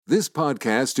This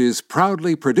podcast is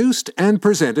proudly produced and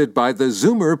presented by the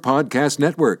Zoomer Podcast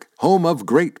Network, home of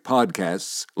great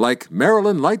podcasts like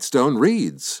Marilyn Lightstone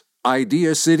Reads,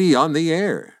 Idea City on the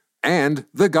Air, and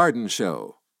The Garden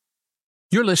Show.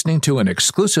 You're listening to an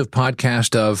exclusive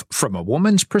podcast of From a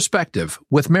Woman's Perspective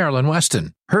with Marilyn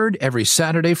Weston, heard every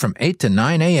Saturday from 8 to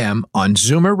 9 a.m. on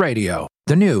Zoomer Radio,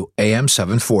 the new AM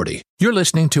 740. You're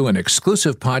listening to an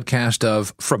exclusive podcast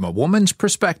of From a Woman's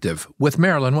Perspective with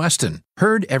Marilyn Weston,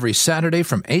 heard every Saturday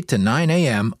from 8 to 9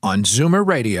 a.m. on Zoomer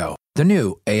Radio, the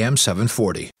new AM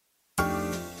 740.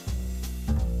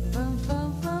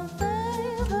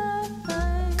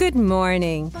 Good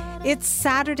morning. It's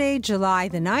Saturday, July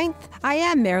the 9th. I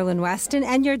am Marilyn Weston,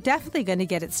 and you're definitely going to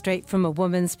get it straight from a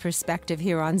woman's perspective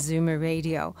here on Zoomer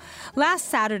Radio. Last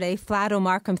Saturday, Flado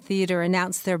Markham Theatre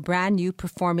announced their brand new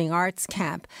performing arts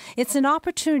camp. It's an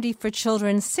opportunity for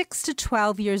children 6 to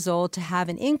 12 years old to have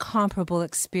an incomparable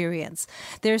experience.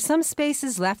 There are some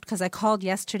spaces left because I called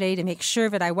yesterday to make sure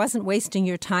that I wasn't wasting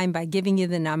your time by giving you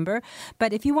the number.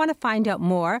 But if you want to find out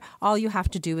more, all you have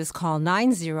to do is call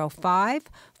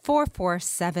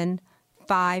 905-447-5530.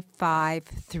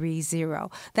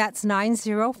 That's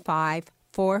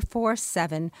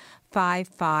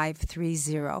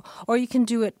 905-447-5530. Or you can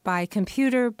do it by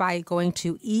computer by going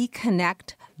to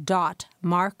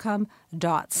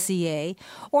econnect.markham.ca,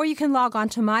 or you can log on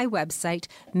to my website,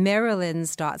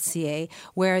 marilyns.ca,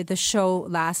 where the show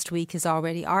last week is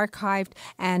already archived,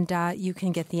 and you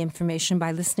can get the information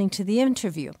by listening to the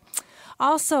interview.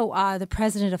 Also, the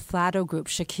president of Flado Group,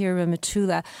 Shakira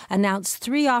Matula, announced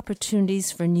 3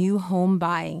 opportunities for new home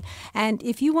buying. And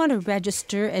if you want to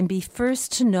register and be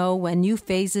first to know when new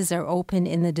phases are open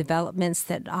in the developments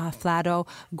that Flado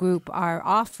Group are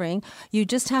offering, you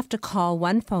just have to call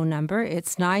one phone number.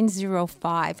 It's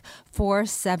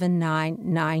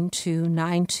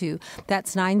 905-479-9292.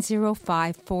 That's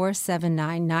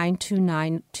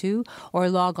 905-479-9292, or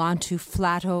log on to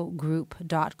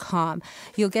flatogroup.com.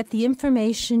 You'll get the information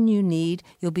you need.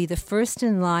 You'll be the first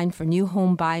in line for new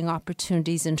home buying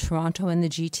opportunities in Toronto and the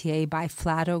GTA by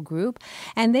Flado Group.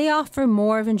 And they offer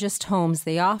more than just homes.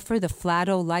 They offer the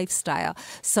Flado lifestyle.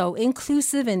 So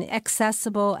inclusive and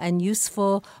accessible and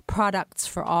useful products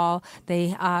for all.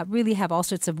 They really have all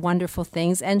sorts of wonderful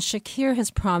things. And Shakir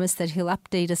has promised that he'll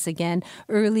update us again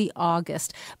early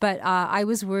August. But I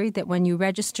was worried that when you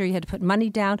register, you had to put money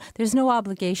down. There's no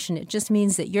obligation. It just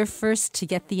means that you're first to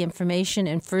get the information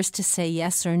and first to say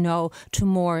yes or no to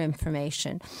more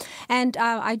information. And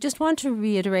I just want to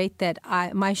reiterate that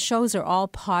my shows are all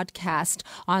podcast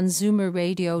on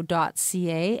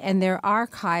zoomerradio.ca, and they're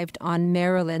archived on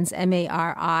Marilyns,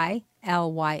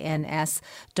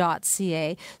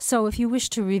 MARILYNS.ca. So if you wish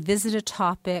to revisit a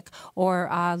topic or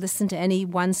listen to any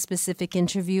one specific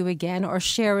interview again or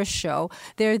share a show,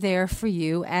 they're there for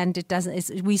you. And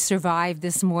we survived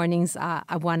this morning's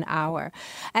 1 hour.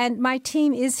 And my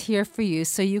team is here for you,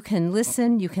 so you can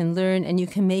listen, you can learn, and you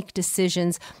can make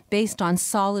decisions based on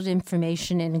solid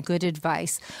information and good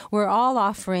advice. We're all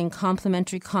offering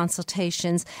complimentary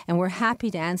consultations, and we're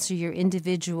happy to answer your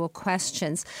individual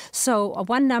questions. So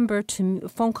one number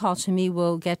phone call to me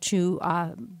will get you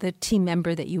the team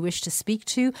member that you wish to speak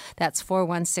to. That's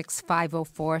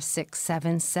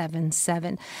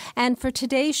 416-504-6777. And for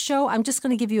today's show, I'm just going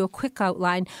to give you a quick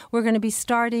outline. We're going to be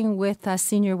starting with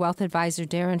Senior Wealth Advisor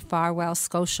Darren Farwell,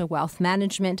 Scotia Wealth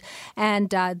Management. And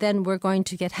then we're going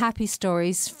to get happy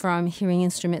stories from hearing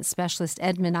instrument specialist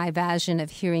Edmund Ivazian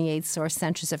of Hearing Aid Source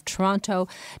Centres of Toronto.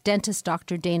 Dentist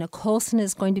Dr. Dana Colson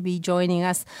is going to be joining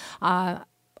us.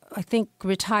 I think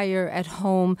Retire at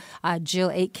Home, Jill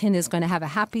Aitken is going to have a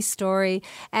happy story.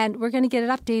 And we're going to get an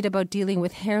update about dealing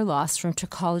with hair loss from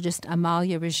trichologist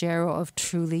Amalia Ruggiero of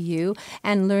Truly You,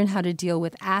 and learn how to deal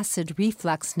with acid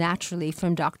reflux naturally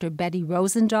from Dr. Betty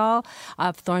Rosendahl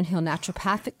of Thornhill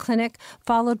Naturopathic Clinic,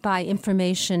 followed by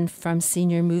information from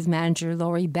Senior Move Manager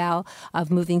Lori Bell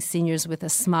of Moving Seniors with a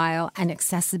Smile, and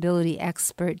accessibility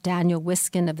expert Daniel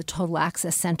Wiskin of the Total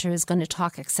Access Center is going to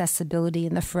talk accessibility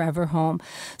in the Forever Home.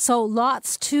 So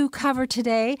lots to cover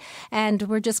today, and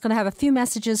we're just going to have a few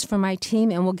messages from my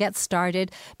team, and we'll get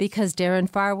started because Darren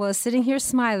Farwell is sitting here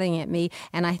smiling at me,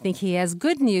 and I think he has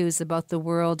good news about the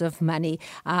world of money.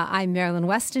 I'm Marilyn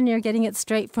Weston. You're getting it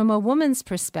straight from a woman's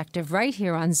perspective right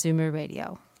here on Zoomer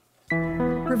Radio.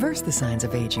 Reverse the signs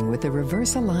of aging with the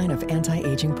Reversa line of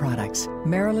anti-aging products.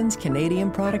 Marilyn's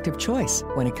Canadian product of choice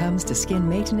when it comes to skin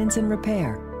maintenance and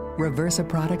repair. Reversa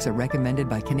products are recommended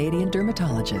by Canadian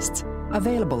dermatologists.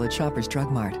 Available at Shoppers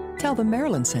Drug Mart. Tell them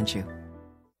Marilyn sent you.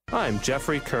 I'm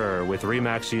Jeffrey Kerr with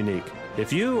RE/MAX Unique.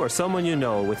 If you or someone you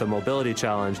know with a mobility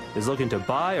challenge is looking to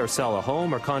buy or sell a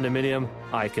home or condominium,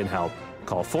 I can help.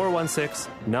 Call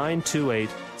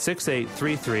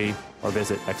 416-928-6833 or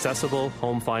visit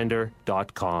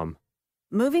accessiblehomefinder.com.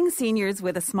 Moving seniors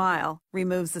with a smile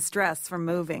removes the stress from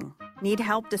moving. Need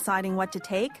help deciding what to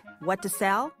take, what to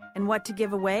sell, and what to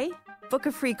give away? Book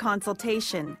a free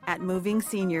consultation at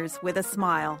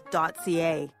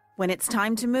movingseniorswithasmile.ca. When it's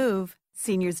time to move,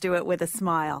 seniors do it with a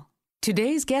smile.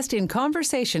 Today's guest in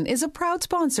conversation is a proud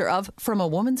sponsor of From a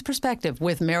Woman's Perspective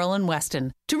with Marilyn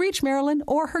Weston. To reach Marilyn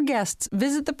or her guests,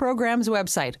 visit the program's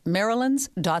website,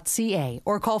 marilyns.ca,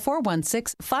 or call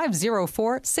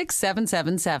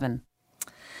 416-504-6777.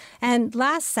 And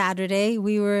last Saturday,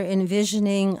 we were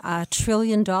envisioning $1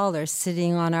 trillion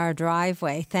sitting on our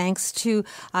driveway, thanks to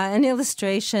an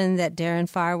illustration that Darren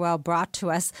Farwell brought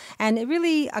to us. And it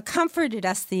really comforted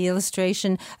us, the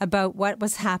illustration, about what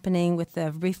was happening with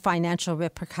the financial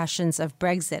repercussions of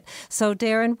Brexit. So,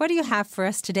 Darren, what do you have for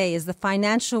us today? Is the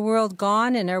financial world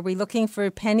gone, and are we looking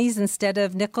for pennies instead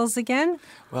of nickels again?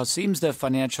 Well, it seems the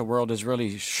financial world has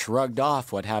really shrugged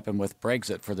off what happened with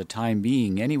Brexit for the time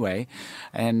being anyway.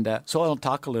 And so I'll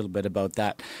talk a little bit about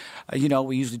that.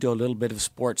 We usually do a little bit of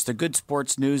sports. The good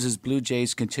sports news is Blue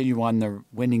Jays continue on their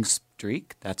winning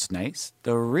streak. That's nice.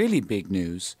 The really big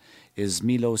news is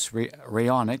Milos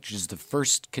Raonic is the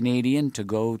first Canadian to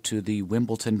go to the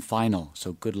Wimbledon final.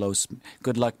 So good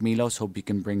luck, Milos. Hope you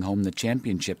can bring home the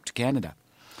championship to Canada.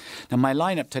 Now, my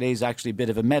lineup today is actually a bit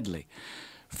of a medley.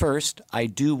 First, I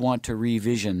do want to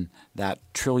revision that $1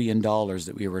 trillion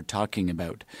that we were talking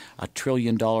about. $1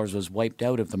 trillion was wiped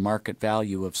out of the market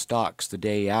value of stocks the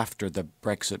day after the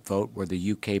Brexit vote, where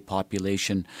the UK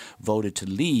population voted to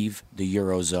leave the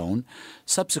Eurozone.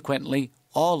 Subsequently,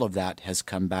 all of that has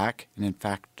come back, and in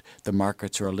fact, the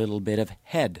markets are a little bit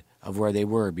ahead of where they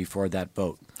were before that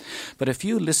vote. But a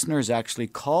few listeners actually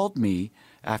called me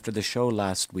after the show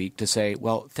last week to say,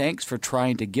 well, thanks for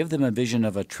trying to give them a vision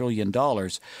of $1 trillion,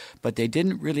 but they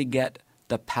didn't really get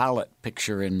the pallet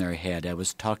picture in their head. I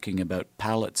was talking about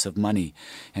pallets of money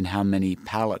and how many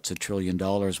pallets $1 trillion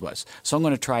was. So I'm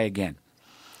going to try again.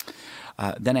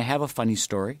 Then I have a funny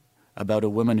story about a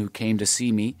woman who came to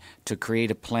see me to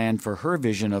create a plan for her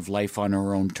vision of life on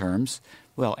her own terms,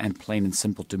 well, and plain and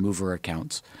simple to move her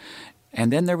accounts.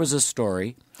 And then there was a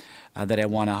story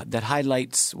that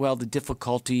highlights, well, the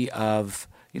difficulty of,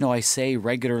 I say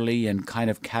regularly and kind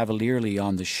of cavalierly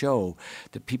on the show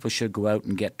that people should go out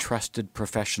and get trusted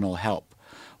professional help.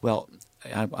 Well,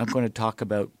 I'm going to talk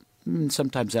about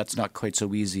sometimes that's not quite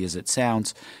so easy as it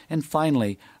sounds. And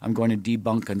finally, I'm going to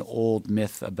debunk an old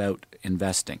myth about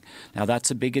investing. Now,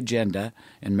 that's a big agenda.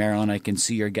 And Marilyn, I can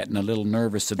see you're getting a little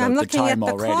nervous about the time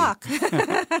already. I'm looking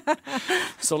at the clock.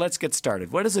 So let's get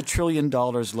started. What does $1 trillion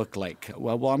look like?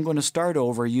 Well, I'm going to start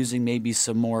over using maybe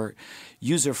some more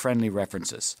user-friendly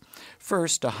references.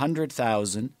 First,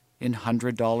 100,000 in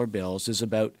 $100 bills is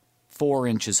about 4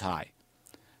 inches high.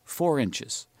 4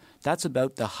 inches. That's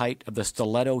about the height of the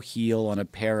stiletto heel on a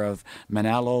pair of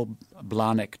Manolo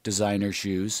Blahnik designer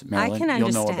shoes. Marilyn, you'll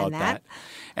know about that.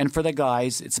 And for the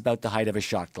guys, it's about the height of a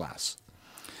shot glass.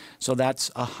 So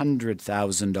that's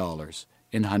 $100,000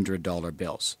 in $100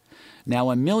 bills. Now,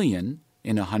 $1 million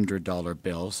in $100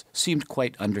 bills seemed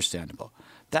quite understandable.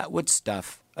 That would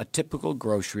stuff a typical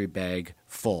grocery bag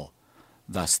full.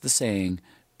 Thus the saying,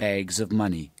 bags of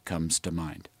money comes to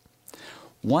mind.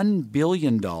 $1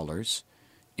 billion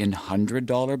in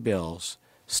 $100 bills,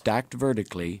 stacked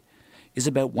vertically, is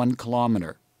about 1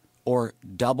 kilometer, or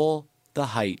double the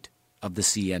height of the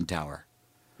CN Tower.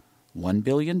 $1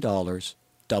 billion,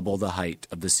 double the height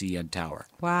of the CN Tower.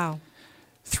 Wow.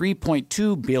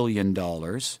 $3.2 billion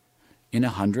in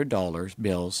 $100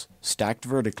 bills, stacked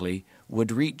vertically,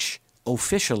 would reach,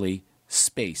 officially,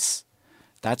 space.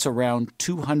 That's around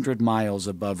 200 miles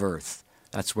above Earth.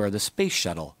 That's where the space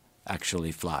shuttle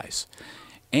actually flies.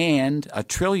 And $1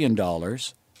 trillion,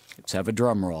 let's have a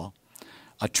drum roll,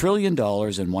 $1 trillion in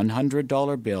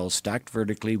 $100 bills stacked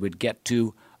vertically would get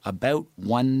to about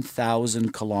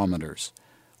 1,000 kilometers,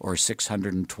 or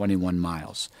 621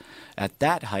 miles. At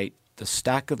that height, the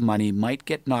stack of money might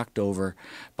get knocked over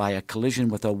by a collision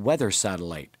with a weather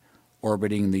satellite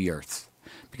orbiting the Earth,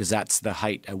 because that's the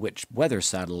height at which weather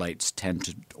satellites tend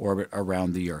to orbit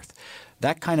around the Earth.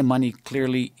 That kind of money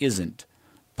clearly isn't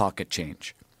pocket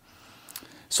change.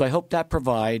 So I hope that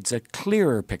provides a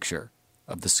clearer picture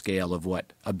of the scale of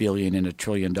what $1 billion and $1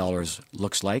 trillion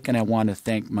looks like. And I want to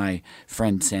thank my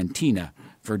friend Santina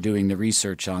for doing the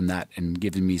research on that and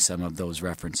giving me some of those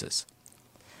references.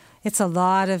 It's a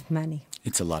lot of money.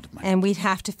 It's a lot of money. And we'd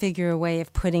have to figure a way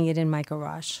of putting it in my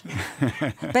garage.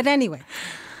 But anyway,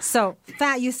 so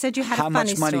you said you had a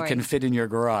funny story. How much money can fit in your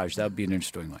garage? That would be an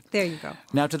interesting one. There you go.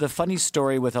 Now to the funny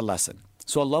story with a lesson.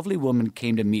 So a lovely woman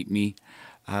came to meet me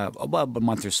about a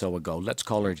month or so ago. Let's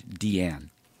call her Deanne.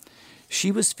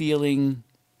 She was feeling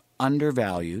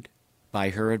undervalued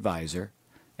by her advisor,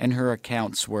 and her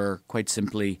accounts were quite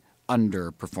simply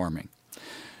underperforming.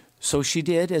 So she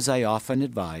did, as I often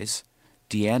advise.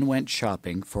 Deanne went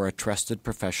shopping for a trusted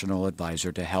professional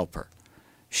advisor to help her.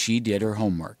 She did her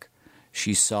homework.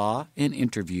 She saw and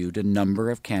interviewed a number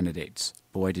of candidates.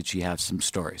 Boy, did she have some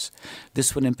stories.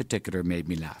 This one in particular made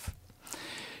me laugh.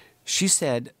 She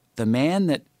said the man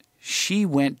that she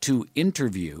went to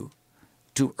interview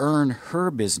to earn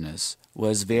her business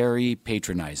was very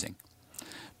patronizing.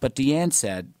 But Deanne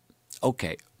said,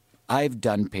 okay, I've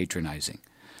done patronizing.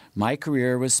 My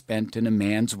career was spent in a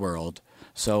man's world,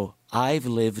 so I've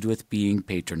lived with being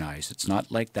patronized. It's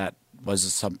not like that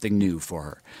was something new for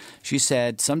her. She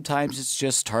said sometimes it's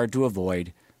just hard to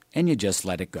avoid, and you just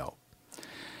let it go.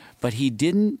 But he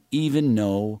didn't even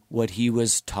know what he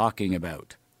was talking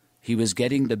about. He was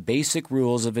getting the basic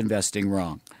rules of investing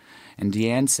wrong. And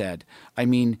Deanne said, I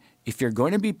mean, if you're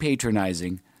going to be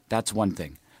patronizing, that's one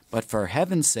thing. But for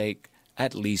heaven's sake,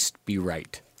 at least be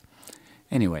right.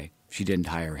 Anyway, she didn't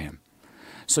hire him.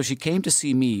 So she came to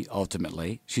see me,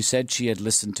 ultimately. She said she had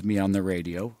listened to me on the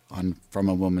radio on From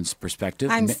a Woman's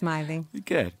Perspective. I'm smiling.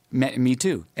 Good. Me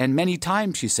too. And many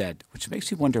times, she said, which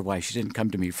makes me wonder why she didn't come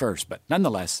to me first. But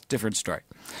nonetheless, different story.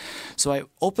 So I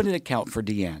opened an account for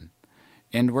Deanne.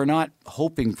 And we're not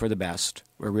hoping for the best.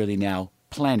 We're really now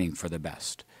planning for the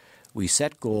best. We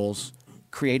set goals,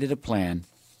 created a plan,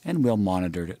 and we'll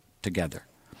monitor it together.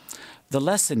 The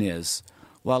lesson is,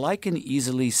 while I can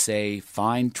easily say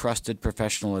find trusted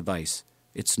professional advice,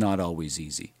 it's not always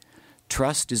easy.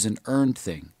 Trust is an earned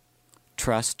thing.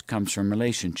 Trust comes from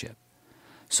relationship.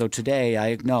 So today I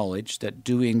acknowledge that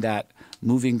doing that,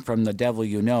 moving from the devil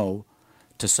you know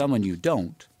to someone you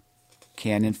don't,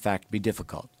 can in fact be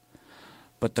difficult.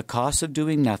 But the cost of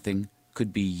doing nothing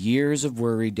could be years of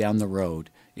worry down the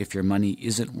road if your money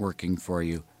isn't working for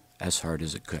you as hard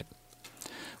as it could.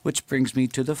 Which brings me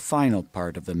to the final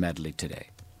part of the medley today.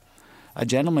 A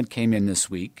gentleman came in this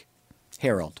week,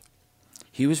 Harold.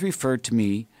 He was referred to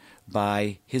me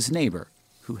by his neighbor,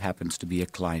 who happens to be a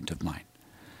client of mine.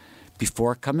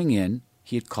 Before coming in,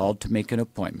 he had called to make an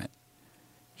appointment.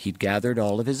 He'd gathered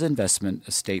all of his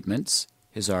investment statements,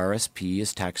 his RSP,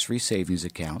 his tax-free savings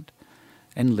account,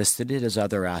 and listed it as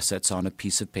other assets on a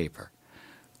piece of paper.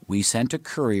 We sent a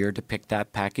courier to pick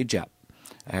that package up.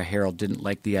 Harold didn't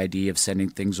like the idea of sending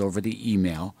things over the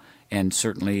email, and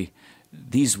certainly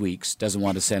these weeks doesn't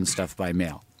want to send stuff by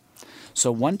mail.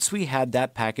 So once we had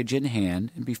that package in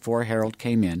hand, and before Harold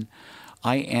came in,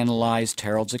 I analyzed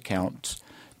Harold's accounts,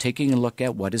 taking a look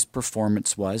at what his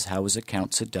performance was, how his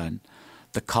accounts had done,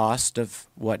 the cost of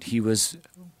what he was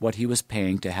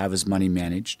paying to have his money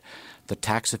managed, the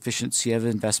tax efficiency of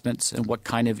investments, and what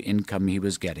kind of income he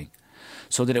was getting,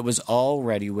 so that it was all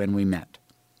ready when we met.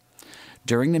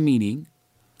 During the meeting,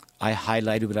 I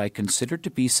highlighted what I considered to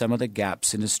be some of the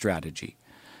gaps in his strategy,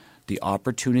 the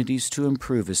opportunities to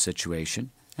improve his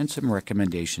situation, and some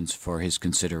recommendations for his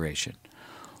consideration.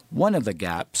 One of the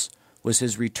gaps was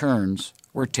his returns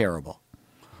were terrible,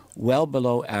 well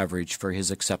below average for his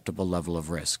acceptable level of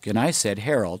risk. And I said,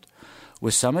 Harold,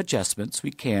 with some adjustments,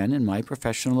 we can, in my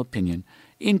professional opinion,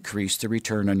 increase the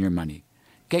return on your money.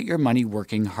 Get your money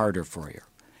working harder for you.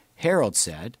 Harold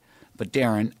said, but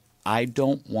Darren, I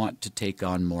don't want to take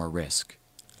on more risk.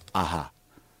 Aha.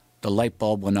 The light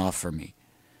bulb went off for me.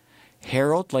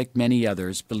 Harold, like many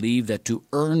others, believed that to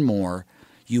earn more,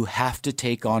 you have to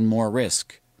take on more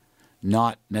risk.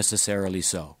 Not necessarily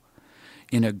so.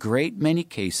 In a great many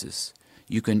cases,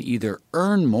 you can either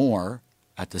earn more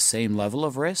at the same level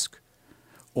of risk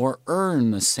or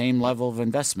earn the same level of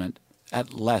investment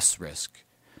at less risk.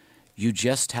 You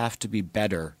just have to be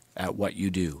better at what you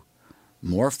do.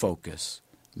 More focus,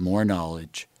 more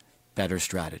knowledge, better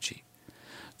strategy.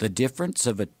 The difference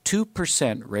of a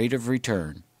 2% rate of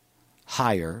return,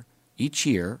 higher each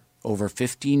year over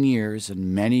 15 years,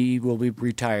 and many will be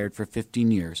retired for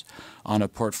 15 years, on a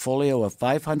portfolio of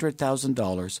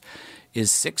 $500,000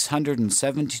 is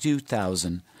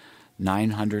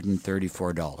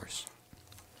 $672,934.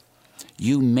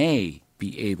 You may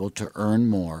be able to earn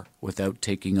more without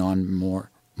taking on more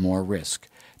risk,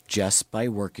 just by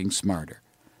working smarter.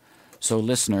 So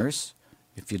listeners,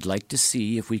 if you'd like to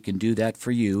see if we can do that for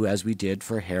you as we did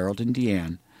for Harold and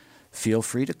Deanne, feel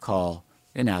free to call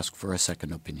and ask for a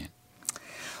second opinion.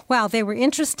 Well, they were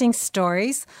interesting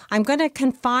stories. I'm going to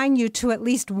confine you to at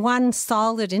least one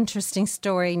solid, interesting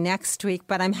story next week,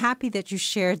 but I'm happy that you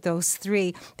shared those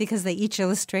three because they each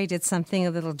illustrated something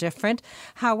a little different.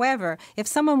 However, if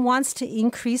someone wants to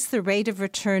increase the rate of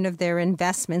return of their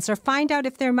investments or find out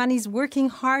if their money's working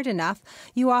hard enough,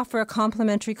 you offer a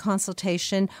complimentary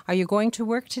consultation. Are you going to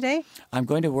work today? I'm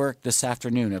going to work this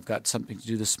afternoon. I've got something to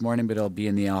do this morning, but I'll be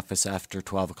in the office after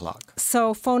 12 o'clock.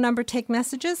 So phone number, take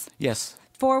messages? Yes.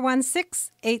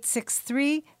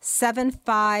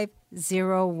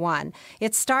 416-863-7501.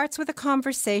 It starts with a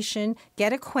conversation,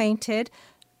 get acquainted.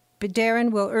 But Darren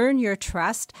will earn your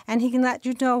trust, and he can let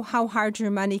you know how hard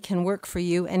your money can work for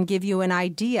you and give you an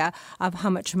idea of how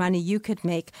much money you could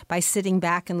make by sitting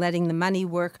back and letting the money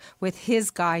work with his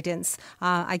guidance.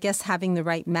 I guess having the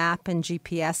right map and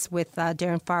GPS with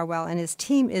Darren Farwell and his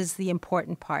team is the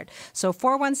important part. So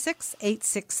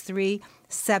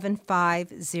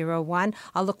 416-863-7501.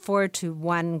 I'll look forward to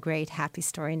one great happy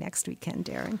story next weekend,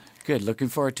 Darren. Good. Looking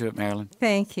forward to it, Marilyn.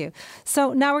 Thank you.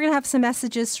 So now we're going to have some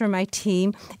messages from my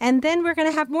team, and then we're going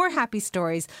to have more happy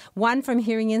stories. One from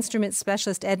hearing instrument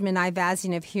specialist Edmund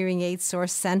Ivazian of Hearing Aid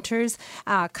Source Centers.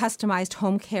 Customized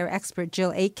home care expert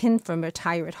Jill Aitken from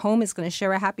Retire at Home is going to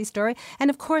share a happy story. And,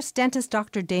 of course, dentist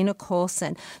Dr. Dana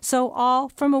Colson. So all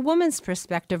from a woman's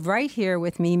perspective right here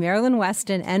with me, Marilyn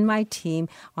Weston, and my team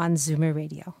on Zoomer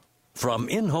Radio. From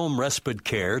in-home respite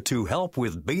care to help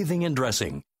with bathing and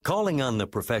dressing, calling on the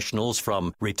professionals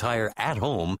from Retire at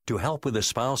Home to help with a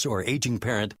spouse or aging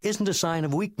parent isn't a sign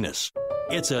of weakness.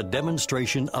 It's a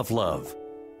demonstration of love.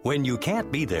 When you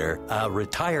can't be there, a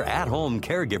Retire at Home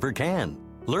caregiver can.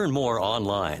 Learn more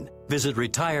online. Visit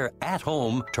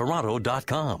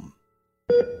retireathometoronto.com.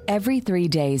 Every 3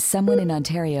 days, someone in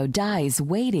Ontario dies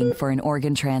waiting for an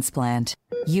organ transplant.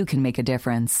 You can make a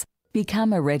difference.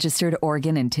 Become a registered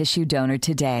organ and tissue donor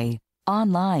today.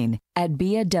 Online at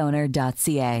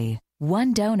beadonor.ca.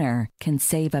 One donor can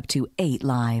save up to 8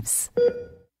 lives.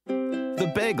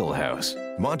 The Bagel House.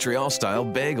 Montreal-style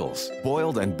bagels.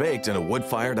 Boiled and baked in a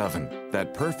wood-fired oven.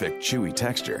 That perfect chewy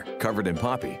texture. Covered in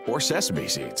poppy or sesame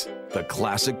seeds. The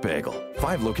classic bagel.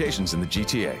 5 locations in the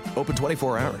GTA. Open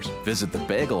 24 hours. Visit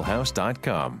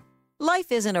thebagelhouse.com.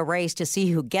 Life isn't a race to see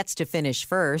who gets to finish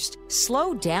first.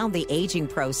 Slow down the aging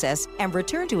process and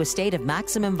return to a state of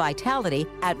maximum vitality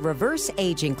at Reverse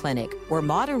Aging Clinic, where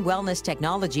modern wellness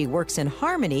technology works in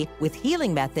harmony with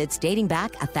healing methods dating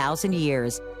back 1,000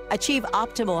 years. Achieve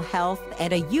optimal health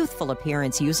and a youthful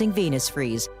appearance using Venus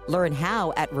Freeze. Learn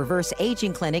how at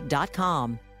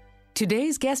reverseagingclinic.com.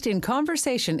 Today's guest in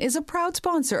conversation is a proud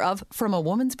sponsor of From a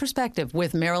Woman's Perspective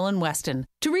with Marilyn Weston.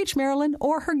 To reach Marilyn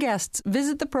or her guests,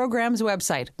 visit the program's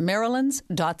website,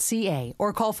 marilyns.ca,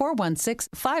 or call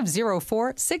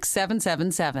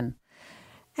 416-504-6777.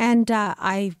 And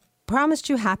I promised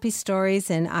you happy stories,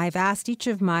 and I've asked each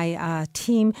of my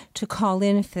team to call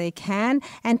in if they can.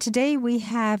 And today we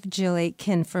have Jill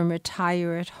Aitken from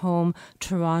Retire at Home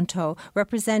Toronto,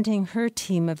 representing her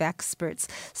team of experts,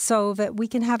 so that we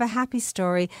can have a happy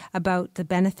story about the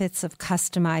benefits of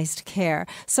customized care.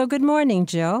 So good morning,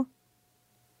 Jill.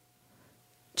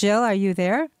 Jill, are you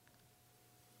there?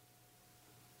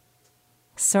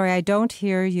 Sorry, I don't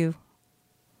hear you.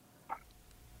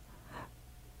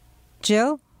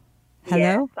 Jill? Hello?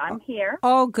 Yes, I'm here.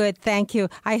 Oh, good. Thank you.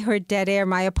 I heard dead air.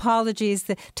 My apologies.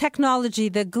 The technology,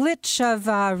 the glitch of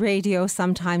radio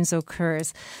sometimes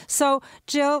occurs. So,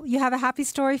 Jill, you have a happy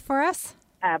story for us?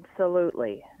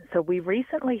 Absolutely. So we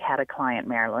recently had a client,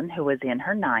 Marilyn, who was in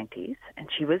her 90s, and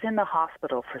she was in the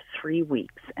hospital for 3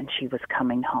 weeks, and she was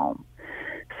coming home.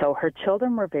 So her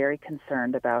children were very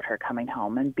concerned about her coming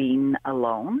home and being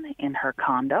alone in her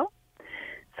condo.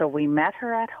 So we met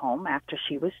her at home after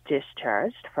she was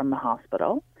discharged from the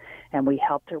hospital, and we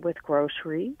helped her with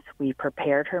groceries. We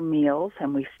prepared her meals,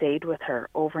 and we stayed with her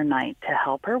overnight to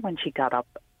help her when she got up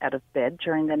out of bed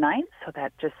during the night, so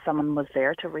that just someone was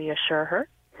there to reassure her.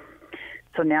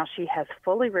 So now she has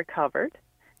fully recovered,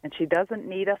 and she doesn't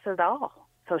need us at all.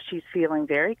 So she's feeling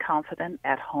very confident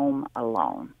at home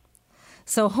alone.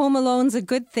 So home alone's a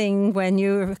good thing when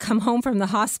you come home from the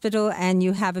hospital and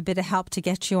you have a bit of help to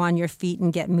get you on your feet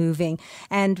and get moving.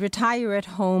 And Retire at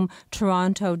Home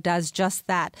Toronto does just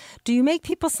that. Do you make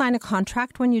people sign a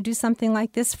contract when you do something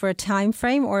like this for a time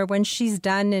frame, or when she's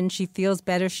done and she feels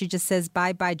better, she just says,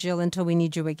 bye-bye, Jill, until we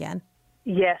need you again?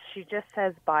 Yes, she just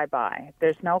says bye-bye.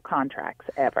 There's no contracts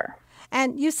ever.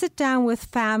 And you sit down with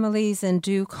families and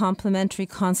do complimentary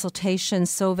consultations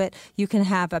so that you can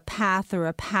have a path or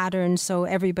a pattern so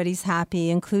everybody's happy,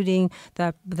 including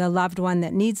the loved one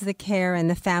that needs the care and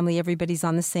the family. Everybody's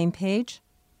on the same page?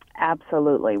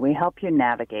 Absolutely. We help you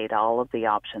navigate all of the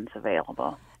options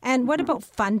available. And what about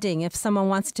funding? If someone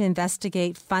wants to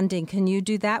investigate funding, can you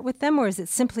do that with them, or is it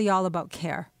simply all about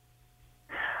care?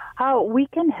 We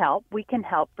can help. We can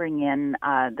help bring in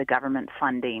the government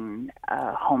funding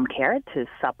home care to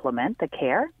supplement the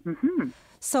care. Mm-hmm.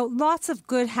 So lots of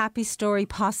good, happy story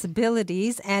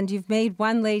possibilities, and you've made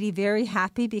one lady very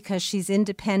happy because she's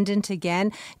independent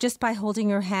again just by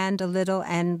holding her hand a little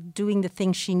and doing the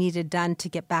things she needed done to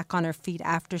get back on her feet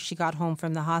after she got home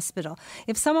from the hospital.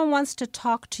 If someone wants to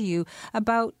talk to you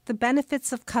about the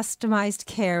benefits of customized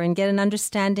care and get an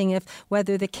understanding of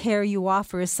whether the care you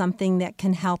offer is something that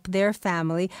can help their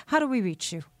family, how do we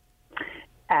reach you?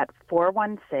 At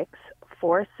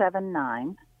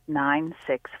 416-479-9659.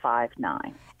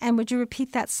 And would you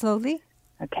repeat that slowly?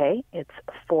 Okay, it's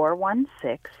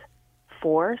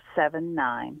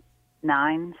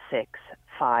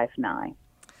 416-479-9659.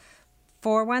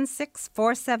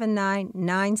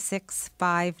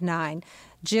 416-479-9659.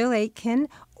 Jill Aitken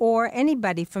or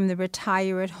anybody from the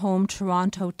Retire at Home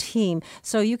Toronto team.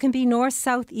 So you can be north,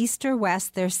 south, east, or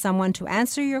west. There's someone to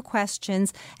answer your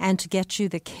questions and to get you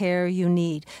the care you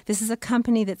need. This is a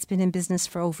company that's been in business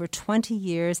for over 20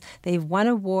 years. They've won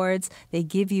awards. They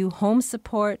give you home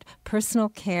support, personal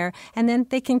care, and then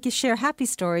they can share happy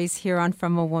stories here on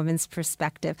From a Woman's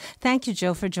Perspective. Thank you,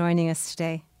 Jill, for joining us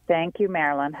today. Thank you,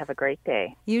 Marilyn. Have a great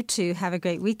day. You too. Have a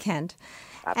great weekend.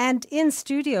 And in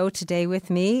studio today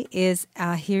with me is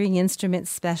hearing instrument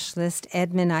specialist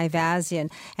Edmund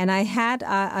Ivazian. And I had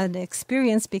an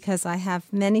experience because I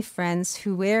have many friends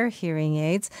who wear hearing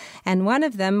aids. And one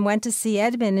of them went to see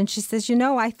Edmund and she says,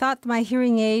 I thought my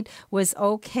hearing aid was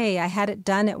okay. I had it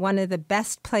done at one of the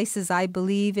best places, I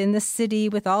believe, in the city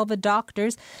with all the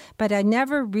doctors, but I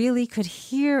never really could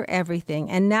hear everything.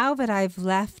 And now that I've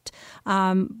left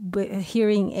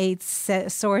hearing aid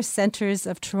source centers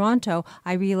of Toronto,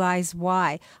 I realize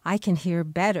why. I can hear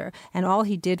better. And all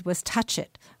he did was touch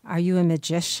it. Are you a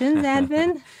magician,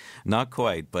 Edmund? Not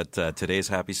quite, but today's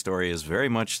happy story is very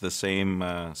much the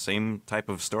same type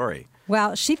of story.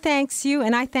 Well, she thanks you,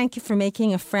 and I thank you for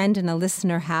making a friend and a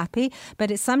listener happy.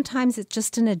 But sometimes it's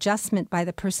just an adjustment by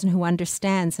the person who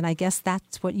understands, and I guess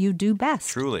that's what you do best.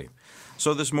 Truly.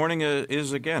 So this morning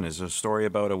is a story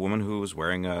about a woman who was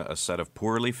wearing a set of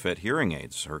poorly fit hearing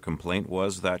aids. Her complaint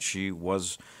was that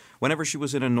whenever she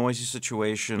was in a noisy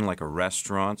situation like a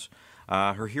restaurant,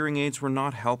 her hearing aids were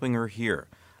not helping her hear.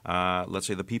 Let's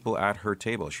say the people at her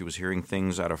table. She was hearing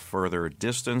things at a further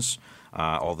distance,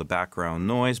 all the background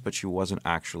noise, but she wasn't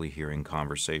actually hearing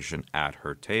conversation at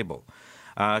her table.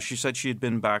 She said she had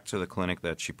been back to the clinic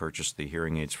that she purchased the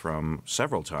hearing aids from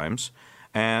several times,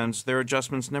 and their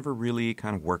adjustments never really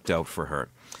kind of worked out for her.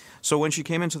 So when she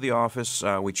came into the office,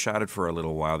 we chatted for a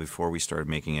little while before we started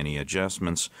making any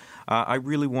adjustments. I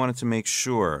really wanted to make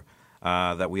sure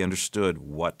that we understood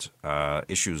what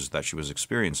issues that she was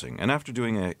experiencing. And after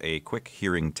doing a quick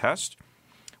hearing test,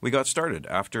 we got started.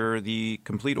 After the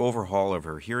complete overhaul of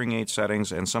her hearing aid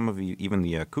settings and some of even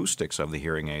the acoustics of the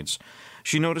hearing aids,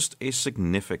 she noticed a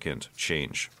significant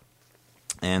change.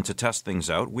 And to test things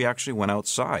out, we actually went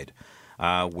outside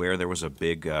where there was a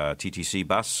big TTC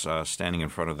bus standing in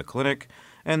front of the clinic,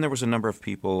 and there was a number of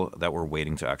people that were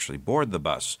waiting to actually board the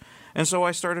bus. And so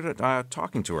I started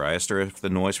talking to her. I asked her if the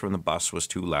noise from the bus was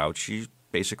too loud. She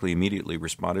basically immediately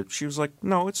responded. She was like,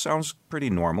 no, it sounds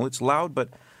pretty normal. It's loud, but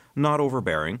not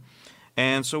overbearing.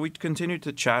 And so we continued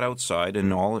to chat outside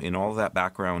in all that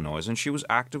background noise, and she was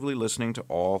actively listening to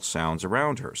all sounds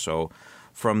around her. So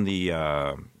from the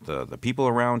people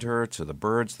around her to the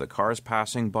birds, the cars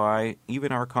passing by, even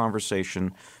our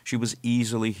conversation, she was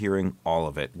easily hearing all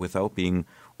of it without being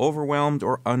overwhelmed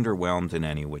or underwhelmed in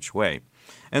any which way.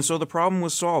 And so the problem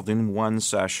was solved in one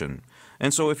session.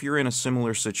 And so if you're in a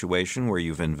similar situation where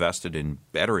you've invested in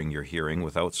bettering your hearing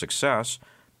without success,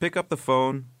 pick up the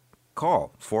phone,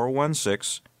 call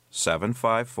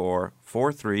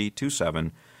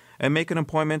 416-754-4327, and make an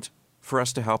appointment for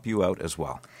us to help you out as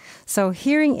well. So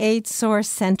Hearing Aid Source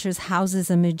Centers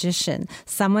houses a magician,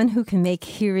 someone who can make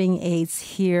hearing aids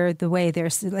hear the way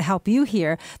help you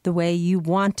hear the way you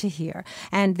want to hear.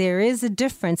 And there is a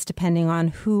difference depending on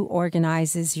who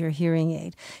organizes your hearing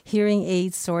aid. Hearing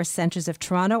Aid Source Centers of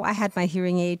Toronto, I had my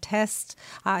hearing tested.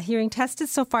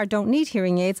 So far, don't need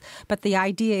hearing aids, but the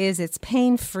idea is it's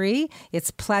pain-free,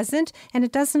 it's pleasant, and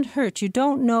it doesn't hurt. You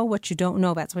don't know what you don't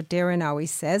know. That's what Darren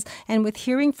always says. And with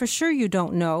hearing, for sure you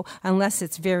don't know unless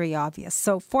it's very obvious.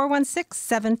 So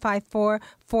 416-754-4327.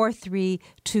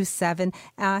 4327.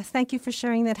 Thank you for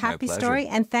sharing that happy story,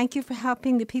 and thank you for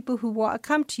helping the people who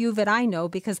come to you that I know,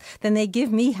 because then they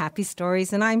give me happy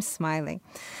stories and I'm smiling.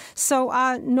 So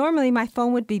normally my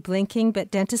phone would be blinking,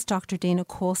 but dentist Dr. Dana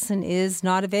Colson is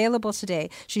not available today.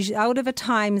 She's out of a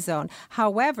time zone.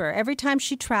 However, every time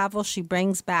she travels, she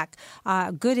brings back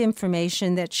good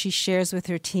information that she shares with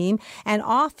her team, and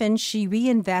often she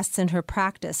reinvests in her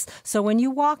practice. So when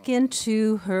you walk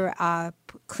into her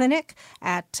clinic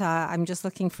at, I'm just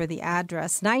looking for the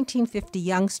address, 1950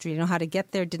 Yonge Street. I know how to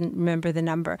get there, didn't remember the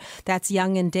number. That's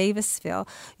Yonge in Davisville.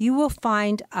 You will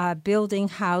find a building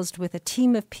housed with a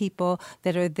team of people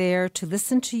that are there to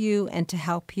listen to you and to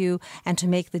help you and to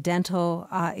make the dental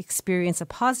experience a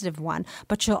positive one.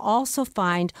 But you'll also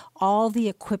find all the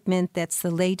equipment that's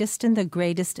the latest and the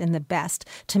greatest and the best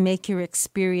to make your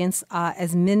experience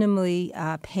as minimally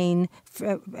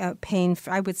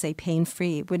I would say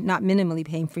pain-free. Not minimally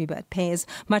pain-free, but as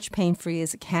much pain-free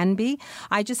as it can be.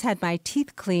 I just had my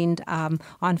teeth cleaned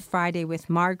on Friday with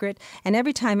Margaret, and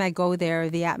every time I go there,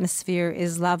 the atmosphere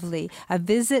is lovely. A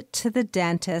visit to the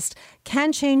dentist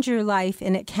can change your life,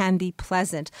 and it can be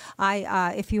pleasant.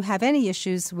 If you have any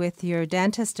issues with your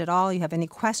dentist at all, you have any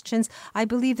questions, I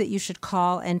believe that you should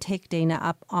call and take Dana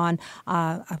up on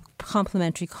a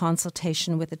complimentary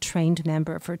consultation with a trained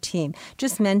member of her team.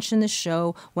 Just mention the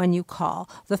show when you call.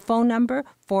 The phone number,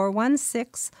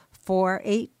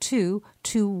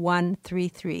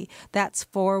 416-482-2133. That's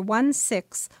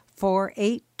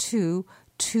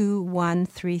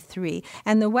 416-482-2133.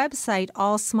 And the website,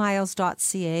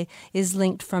 allsmiles.ca, is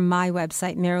linked from my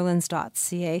website,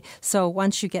 marylands.ca. So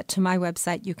once you get to my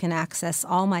website, you can access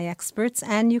all my experts,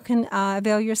 and you can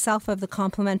avail yourself of the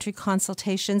complimentary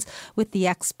consultations with the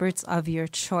experts of your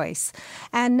choice.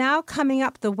 And now coming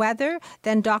up, the weather,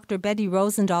 then Dr. Betty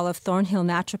Rosendahl of Thornhill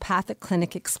Naturopathic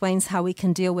Clinic explains how we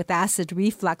can deal with acid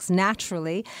reflux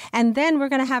naturally. And then we're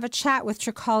going to have a chat with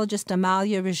trichologist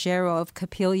Amalia Ruggiero of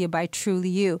Capilia by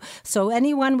Truly You. So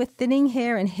anyone with thinning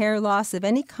hair and hair loss of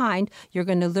any kind, you're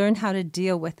going to learn how to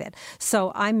deal with it.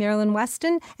 So I'm Marilyn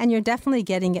Weston, and you're definitely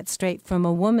getting it straight from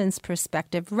a woman's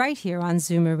perspective right here on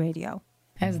Zoomer Radio.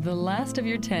 As the last of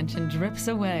your tension drips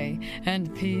away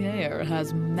and Pierre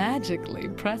has magically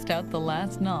pressed out the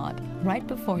last knot right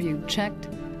before you checked,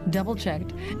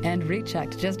 double-checked, and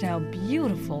rechecked just how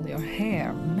beautiful your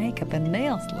hair, makeup, and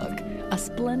nails look, a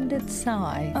splendid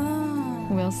sigh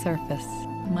will surface.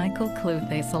 Michael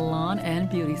Cluthe Salon and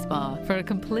Beauty Spa. For a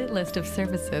complete list of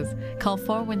services, call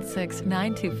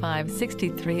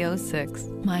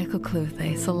 416-925-6306. Michael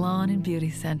Cluthe Salon and Beauty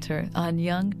Center on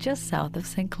Yonge, just south of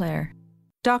St. Clair.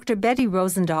 Dr. Betty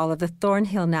Rosendahl of the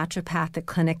Thornhill Naturopathic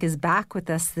Clinic is back with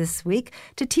us this week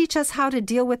to teach us how to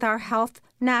deal with our health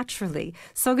naturally.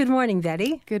 So good morning,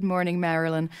 Betty. Good morning,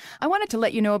 Marilyn. I wanted to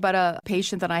let you know about a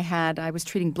patient that I had. I was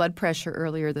treating blood pressure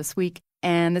earlier this week.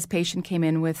 And this patient came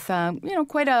in with,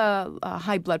 quite a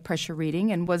high blood pressure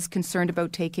reading and was concerned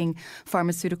about taking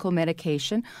pharmaceutical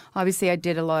medication. Obviously, I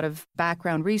did a lot of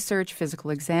background research, physical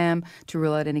exam to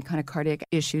rule out any kind of cardiac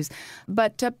issues.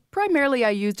 But primarily, I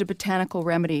used a botanical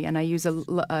remedy, and I use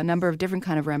a number of different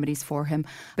kind of remedies for him.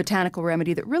 Botanical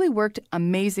remedy that really worked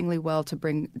amazingly well to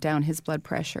bring down his blood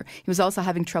pressure. He was also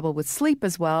having trouble with sleep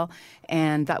as well,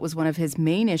 and that was one of his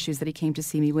main issues that he came to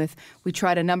see me with. We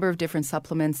tried a number of different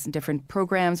supplements and different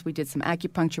programs. We did some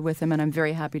acupuncture with him, and I'm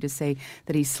very happy to say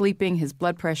that he's sleeping, his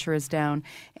blood pressure is down,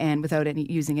 and without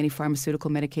using any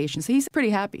pharmaceutical medication. So he's pretty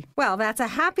happy. Well, that's a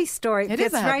happy story. It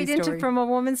is a happy right story. Into from a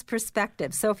woman's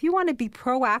perspective. So if you want to be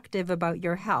proactive about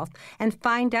your health and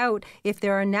find out if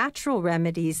there are natural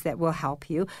remedies that will help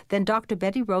you, then Dr.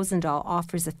 Betty Rosendahl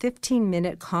offers a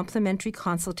 15-minute complimentary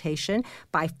consultation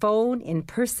by phone, in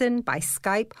person, by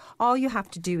Skype. All you have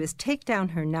to do is take down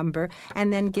her number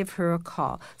and then give her a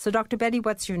call. So Dr. Betty,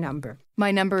 what's your number? My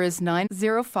number is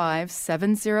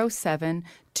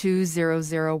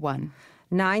 905-707-2001.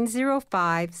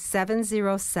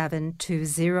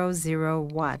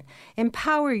 905-707-2001.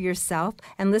 Empower yourself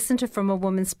and listen to From a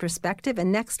Woman's Perspective.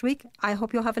 And next week, I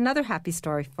hope you'll have another happy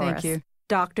story for us. Thank you.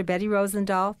 Dr. Betty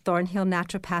Rosendahl, Thornhill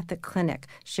Naturopathic Clinic.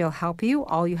 She'll help you.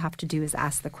 All you have to do is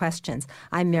ask the questions.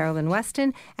 I'm Marilyn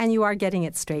Weston, and you are getting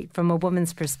it straight from a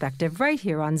woman's perspective right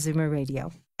here on Zoomer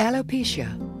Radio.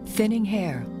 Alopecia, thinning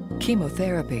hair,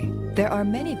 chemotherapy. There are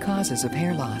many causes of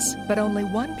hair loss, but only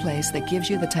one place that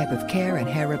gives you the type of care and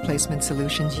hair replacement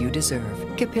solutions you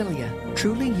deserve. Capilia,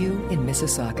 Truly You in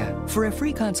Mississauga. For a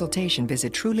free consultation,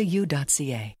 visit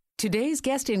trulyu.ca. Today's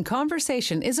guest in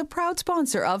conversation is a proud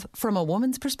sponsor of From a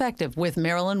Woman's Perspective with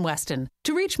Marilyn Weston.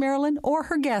 To reach Marilyn or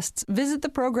her guests, visit the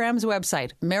program's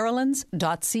website,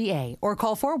 marilyns.ca, or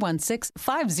call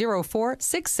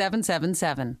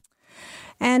 416-504-6777.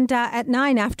 And at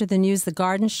 9 after the news, the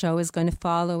garden show is going to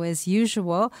follow as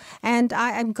usual. And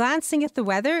I'm glancing at the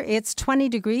weather. It's 20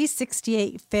 degrees,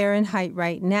 68 Fahrenheit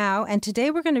right now. And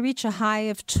today we're going to reach a high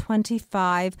of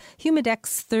 25,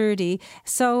 humidex 30.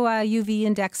 So UV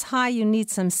index high, you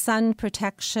need some sun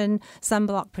protection,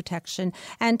 sunblock protection.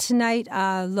 And tonight,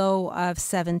 low of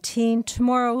 17.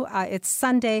 Tomorrow, it's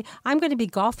Sunday. I'm going to be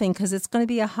golfing because it's going to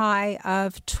be a high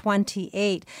of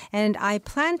 28. And I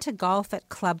plan to golf at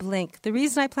Club Link. The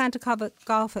reason I plan to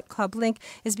golf at Club Link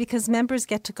is because members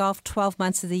get to golf 12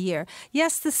 months of the year.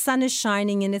 Yes, the sun is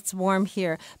shining and it's warm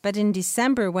here, but in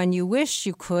December, when you wish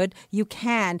you could, you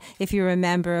can if you're a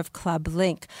member of Club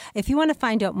Link. If you want to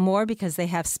find out more, because they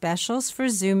have specials for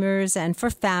Zoomers and for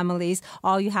families,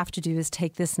 all you have to do is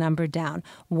take this number down,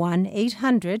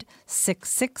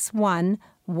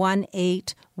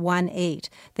 1-800-661-1818.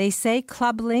 They say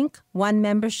Club Link, one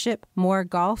membership, more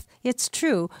golf. It's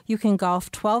true. You can golf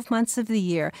 12 months of the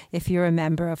year if you're a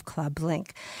member of Club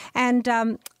Link. And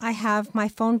I have my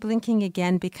phone blinking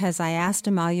again because I asked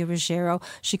Amalia Ruggiero.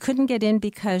 She couldn't get in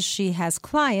because she has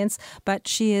clients, but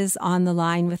she is on the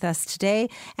line with us today.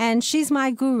 And she's my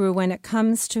guru when it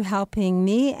comes to helping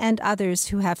me and others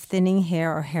who have thinning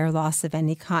hair or hair loss of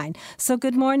any kind. So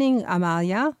good morning,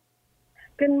 Amalia.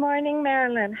 Good morning,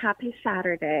 Marilyn. Happy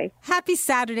Saturday. Happy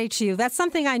Saturday to you. That's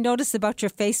something I noticed about your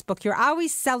Facebook. You're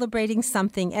always celebrating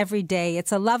something every day.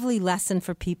 It's a lovely lesson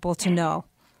for people to know.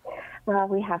 Well,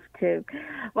 we have to.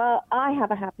 Well, I have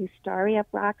a happy story.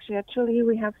 Actually,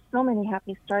 we have so many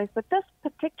happy stories, but this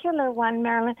particular one,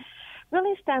 Marilyn,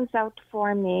 really stands out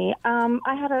for me.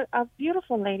 I had a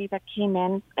beautiful lady that came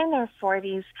in her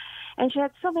 40s, and she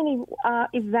had so many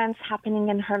events happening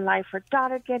in her life. Her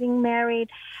daughter getting married,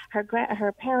 her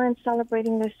parents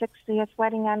celebrating their 60th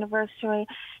wedding anniversary.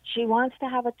 She wants to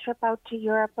have a trip out to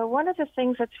Europe, but one of the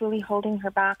things that's really holding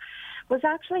her back was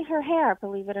actually her hair,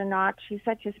 believe it or not. She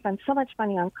said she spent so much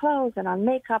money on clothes and on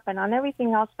makeup and on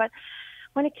everything else, but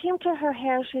when it came to her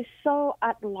hair, she's so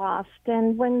at lost.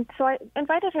 So I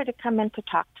invited her to come in to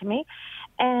talk to me,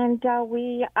 and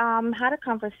we had a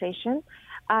conversation.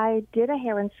 I did a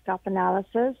hair and scalp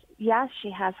analysis. Yes,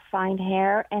 she has fine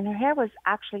hair, and her hair was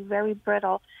actually very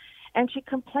brittle. And she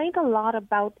complained a lot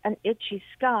about an itchy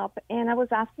scalp, and I was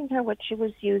asking her what she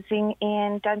was using,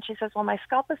 and she says, well, my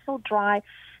scalp is so dry.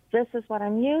 This is what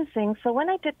I'm using. So when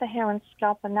I did the hair and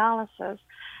scalp analysis,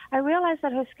 I realized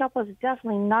that her scalp was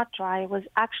definitely not dry. It was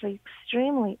actually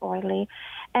extremely oily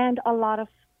and a lot of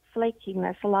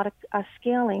flakiness, a lot of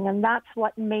scaling, and that's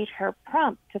what made her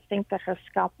prompt to think that her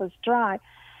scalp was dry,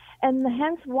 and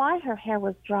hence why her hair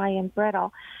was dry and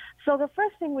brittle. So the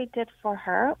first thing we did for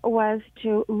her was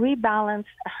to rebalance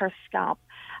her scalp.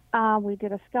 We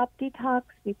did a scalp detox.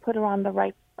 We put her on the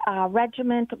right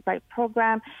regimen, the right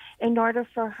program, in order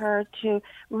for her to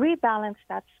rebalance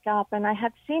that scalp. And I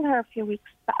had seen her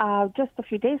just a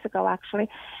few days ago, actually,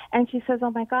 and she says, oh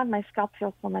my God, my scalp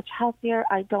feels so much healthier.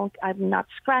 I'm not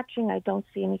scratching. I don't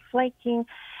see any flaking.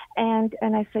 And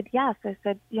I said, yes. I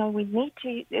said,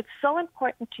 it's so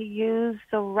important to use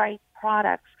the right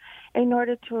products in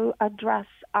order to address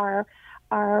our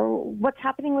what's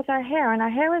happening with our hair. And our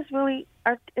hair is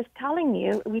telling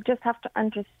you, we just have to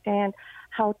understand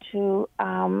how to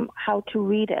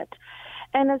read it.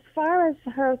 And as far as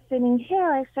her thinning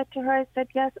hair, I said,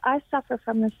 yes, I suffer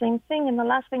from the same thing, and the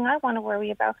last thing I want to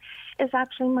worry about is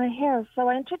actually my hair. So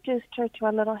I introduced her to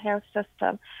a little hair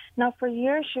system. Now, for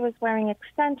years, she was wearing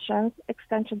extensions.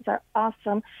 Extensions are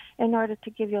awesome in order to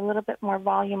give you a little bit more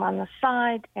volume on the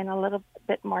side and a little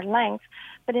bit more length,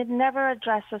 but it never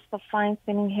addresses the fine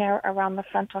thinning hair around the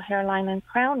frontal hairline and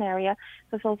crown area,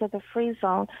 because those are the free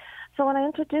zone. So when I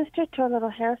introduced her to a little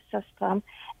hair system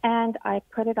and I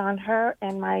put it on her,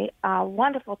 and my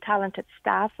wonderful, talented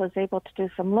staff was able to do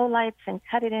some lowlights and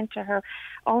cut it into her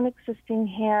own existing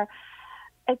hair,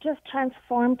 it just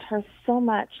transformed her so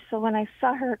much. So when I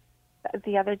saw her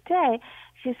the other day,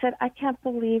 she said, I can't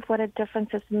believe what a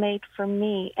difference it's made for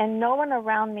me. And no one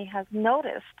around me has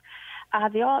noticed.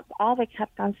 All they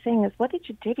kept on saying is, what did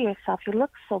you do to yourself? You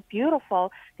look so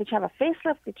beautiful. Did you have a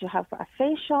facelift? Did you have a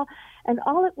facial? And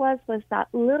all it was that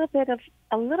a little bit of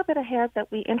hair that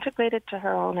we integrated to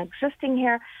her own existing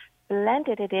hair,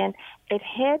 blended it in. It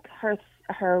hid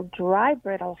her dry,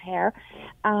 brittle hair,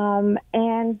 and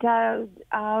now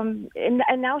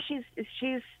she's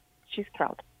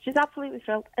thrilled. She's absolutely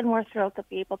thrilled, and we're thrilled to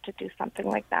be able to do something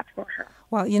like that for her.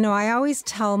 Well, I always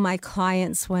tell my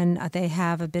clients when they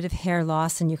have a bit of hair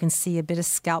loss and you can see a bit of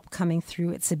scalp coming through,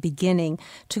 it's a beginning,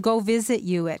 to go visit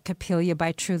you at Capilia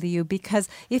by Truly You, because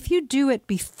if you do it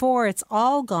before it's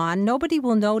all gone, nobody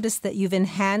will notice that you've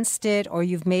enhanced it or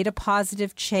you've made a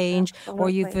positive change or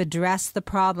you've addressed the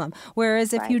problem.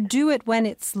 Whereas if you do it when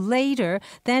it's later,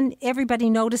 then everybody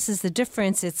notices the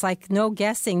difference. It's like no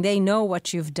guessing. They know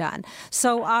what you've done.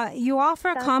 So you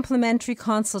offer a complimentary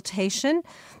consultation.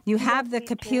 You have the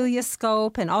Capilia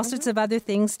scope and all sorts of other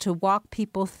things to walk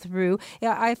people through.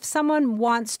 If someone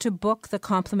wants to book the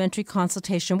complimentary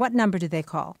consultation, what number do they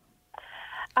call?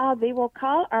 They will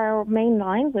call our main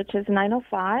line, which is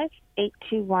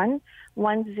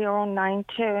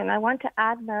 905-821-1092. And I want to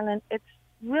add, Marilyn, it's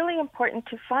really important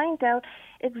to find out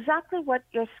exactly what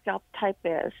your scalp type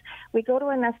is. We go to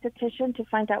an esthetician to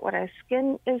find out what our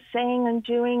skin is saying and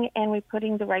doing, and we're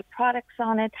putting the right products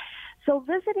on it. So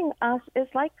visiting us is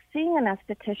like seeing an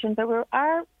esthetician, but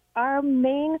our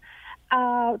main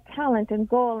talent and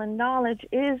goal and knowledge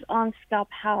is on scalp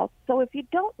health. So if you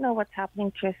don't know what's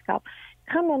happening to your scalp,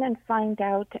 come in and find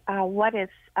out what is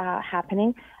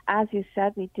happening. As you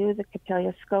said, we do the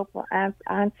Capilia scope. We'll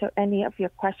answer any of your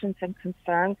questions and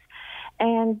concerns.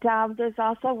 And there's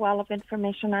also a well of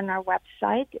information on our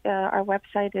website. Our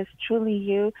website is Truly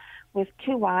You with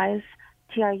 2 Y's,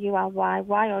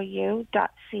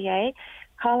 TRULYYOU.ca.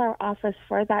 Call our office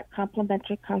for that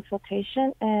complimentary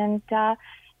consultation, and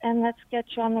let's get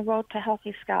you on the road to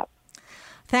healthy scalp.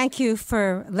 Thank you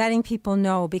for letting people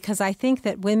know, because I think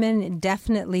that women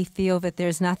definitely feel that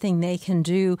there's nothing they can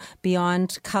do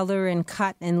beyond color and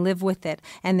cut and live with it.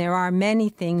 And there are many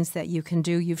things that you can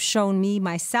do. You've shown me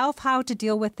myself how to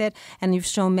deal with it, and you've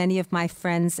shown many of my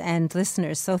friends and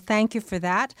listeners. So thank you for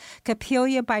that.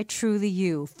 Capilia by Truly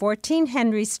You, 14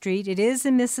 Henry Street. It is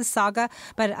in Mississauga,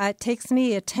 but it takes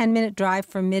me a 10-minute drive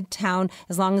from Midtown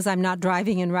as long as I'm not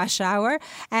driving in rush hour.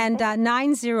 And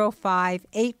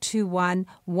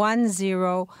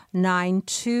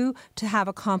 905-821-1092 to have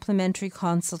a complimentary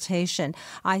consultation.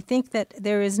 I think that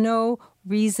there is no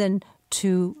reason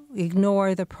to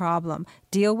ignore the problem.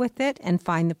 Deal with it and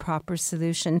find the proper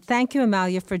solution. Thank you,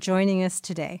 Amalia, for joining us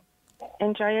today.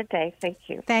 Enjoy your day. Thank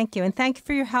you. Thank you. And thank you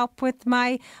for your help with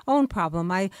my own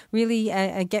problem. I really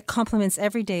get compliments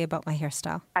every day about my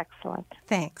hairstyle. Excellent.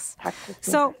 Thanks.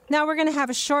 So now we're going to have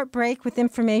a short break with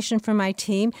information from my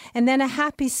team, and then a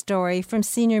happy story from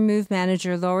Senior Move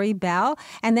Manager Lori Bell,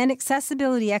 and then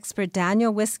accessibility expert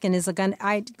Daniel Wiskin is going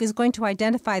to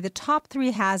identify the top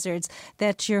 3 hazards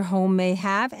that your home may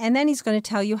have, and then he's going to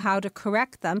tell you how to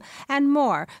correct them and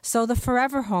more. So the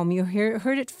Forever Home, you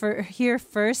heard it here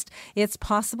first. It's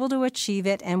possible to achieve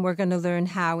it, and we're going to learn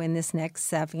how in this next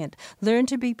segment. Learn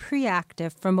to be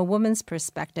proactive from a woman's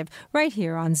perspective right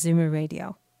here on Zoomer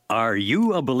Radio. Are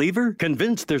you a believer?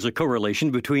 Convinced there's a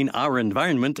correlation between our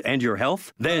environment and your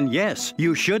health? Then yes,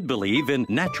 you should believe in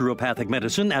naturopathic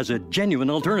medicine as a genuine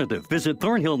alternative. Visit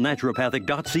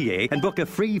thornhillnaturopathic.ca and book a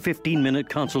free 15-minute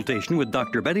consultation with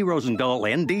Dr. Betty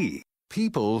Rosendahl, ND.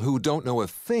 People who don't know a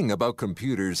thing about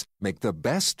computers make the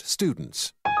best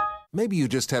students. Maybe you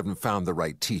just haven't found the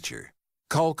right teacher.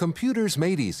 Call Computers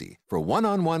Made Easy for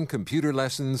one-on-one computer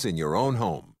lessons in your own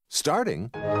home, starting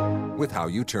with how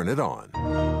you turn it on.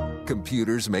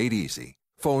 Computers Made Easy.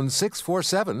 Phone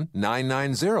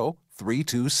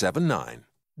 647-990-3279.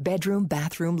 Bedroom,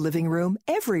 bathroom, living room,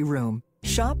 every room.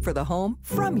 Shop for the home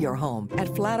from your home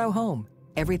at Flatto Home.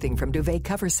 Everything from duvet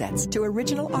cover sets to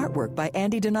original artwork by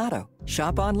Andy Donato.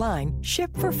 Shop online,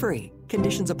 ship for free.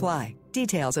 Conditions apply.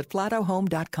 Details at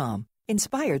flattohome.com.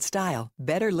 Inspired style,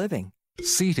 better living.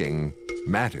 Seating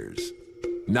matters.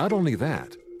 Not only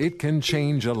that, it can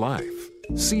change a life.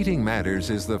 Seating Matters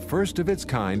is the first of its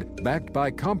kind, backed by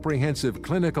comprehensive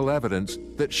clinical evidence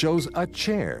that shows a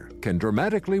chair can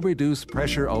dramatically reduce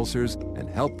pressure ulcers and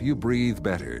help you breathe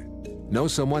better. Know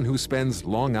someone who spends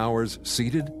long hours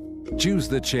seated? Choose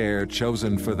the chair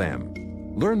chosen for them.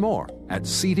 Learn more at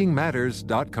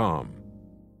seatingmatters.com.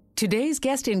 Today's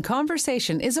guest in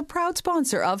conversation is a proud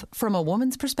sponsor of From a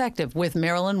Woman's Perspective with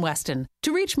Marilyn Weston.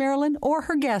 To reach Marilyn or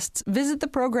her guests, visit the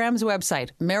program's website,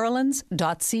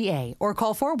 marilyns.ca, or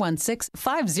call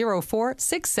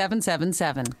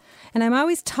 416-504-6777. And I'm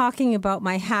always talking about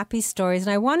my happy stories,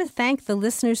 and I want to thank the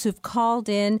listeners who've called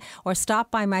in or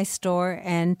stopped by my store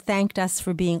and thanked us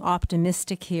for being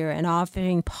optimistic here and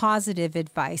offering positive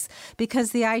advice,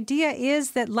 because the idea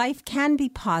is that life can be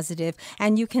positive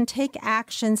and you can take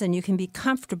actions and you can be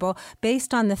comfortable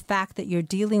based on the fact that you're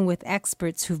dealing with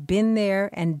experts who've been there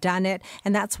and done it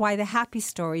And that's why the happy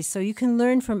stories, so you can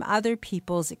learn from other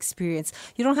people's experience.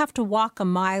 You don't have to walk a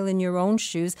mile in your own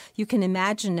shoes. You can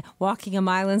imagine walking a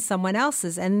mile in someone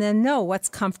else's and then know what's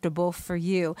comfortable for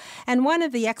you. And one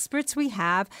of the experts we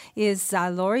have is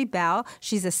Lori Bell.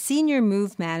 She's a senior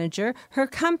move manager. Her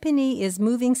company is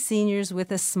Moving Seniors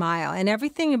with a Smile. And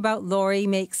everything about Lori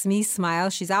makes me smile.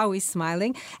 She's always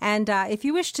smiling. And if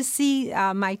you wish to see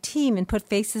my team and put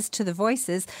faces to the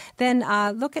voices, then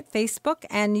look at Facebook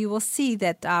and you will see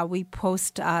that we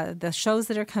post the shows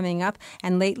that are coming up.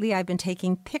 And lately I've been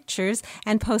taking pictures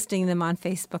and posting them on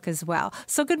Facebook as well.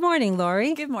 So good morning,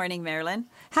 Lori. Good morning, Marilyn.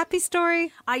 Happy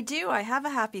story? I do. I have a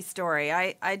happy story.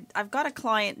 I've got a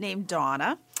client named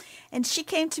Donna, and she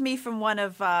came to me from one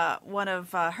of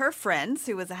her friends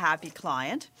who was a happy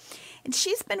client. And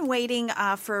she's been waiting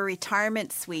for a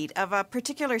retirement suite of a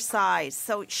particular size.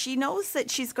 So she knows that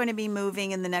she's going to be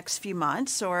moving in the next few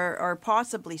months or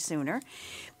possibly sooner.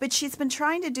 But she's been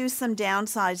trying to do some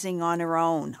downsizing on her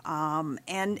own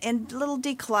and a little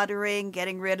decluttering,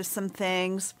 getting rid of some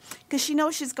things because she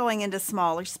knows she's going into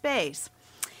smaller space.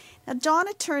 Now,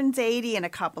 Donna turns 80 in a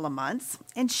couple of months,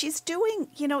 and she's doing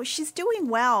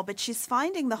well, but she's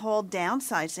finding the whole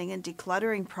downsizing and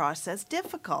decluttering process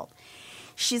difficult.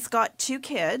 She's got 2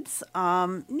 kids,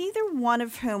 neither one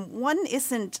of whom, one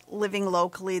isn't living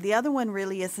locally, the other one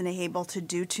really isn't able to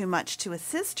do too much to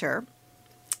assist her.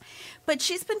 But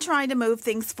she's been trying to move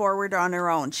things forward on her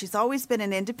own. She's always been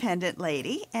an independent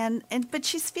lady, but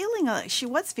she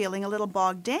was feeling a little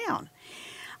bogged down.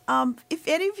 If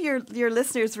any of your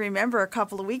listeners remember, a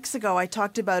couple of weeks ago, I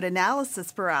talked about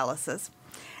analysis paralysis.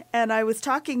 And I was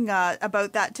talking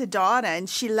about that to Donna, and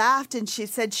she laughed and she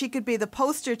said she could be the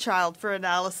poster child for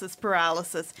analysis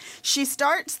paralysis. She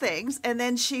starts things, and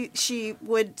then she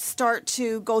would start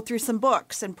to go through some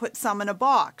books and put some in a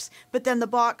box, but then the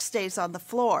box stays on the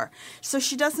floor. So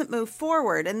she doesn't move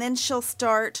forward, and then she'll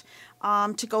start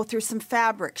to go through some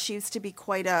fabric. She used to be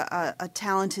quite a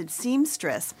talented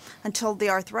seamstress until the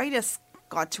arthritis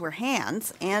got to her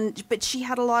hands, but she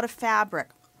had a lot of fabric.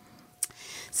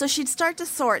 So she'd start to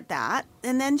sort that,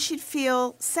 and then she'd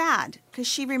feel sad because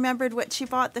she remembered what she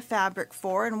bought the fabric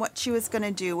for and what she was going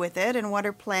to do with it and what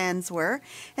her plans were.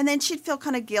 And then she'd feel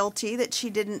kind of guilty that she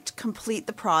didn't complete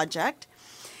the project.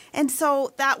 And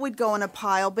so that would go in a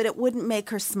pile, but it wouldn't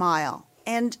make her smile.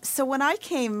 And so when I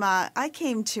came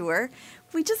to her,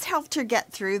 we just helped her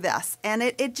get through this, and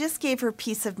it just gave her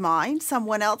peace of mind.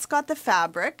 Someone else got the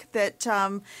fabric that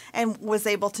and was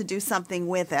able to do something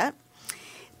with it.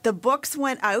 The books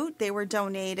went out. They were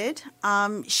donated.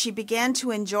 She began to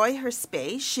enjoy her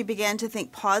space. She began to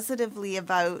think positively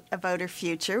about her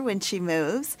future when she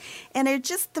moves. And it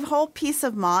just the whole peace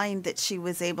of mind that she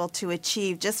was able to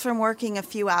achieve just from working a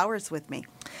few hours with me.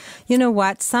 You know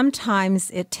what?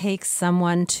 Sometimes it takes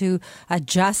someone to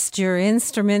adjust your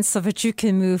instruments so that you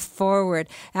can move forward.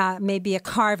 Maybe a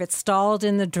car that's stalled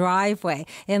in the driveway.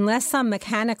 Unless some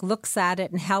mechanic looks at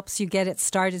it and helps you get it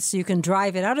started so you can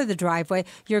drive it out of the driveway,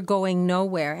 you're going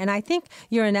nowhere. And I think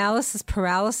your analysis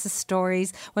paralysis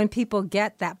stories, when people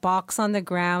get that box on the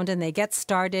ground and they get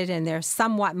started and they're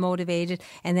somewhat motivated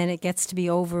and then it gets to be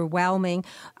overwhelming,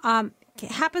 it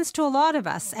happens to a lot of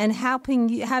us, and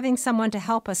having someone to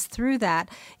help us through that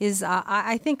is,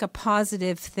 I think, a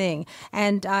positive thing.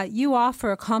 And you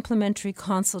offer a complimentary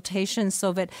consultation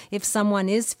so that if someone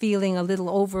is feeling a little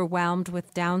overwhelmed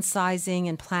with downsizing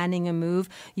and planning a move,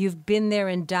 you've been there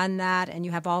and done that, and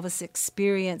you have all this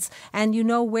experience, and you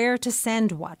know where to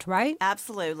send what, right?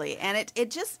 Absolutely. And it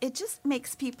just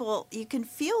makes people, you can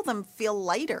feel them feel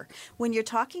lighter when you're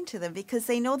talking to them because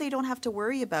they know they don't have to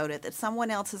worry about it, that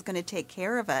someone else is going to take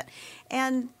care of it.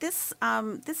 And this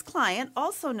client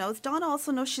also knows, Dawn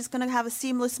also knows she's going to have a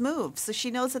seamless move. So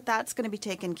she knows that that's going to be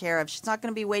taken care of. She's not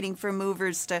going to be waiting for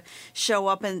movers to show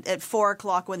up at 4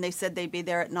 o'clock when they said they'd be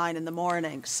there at 9 in the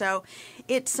morning. So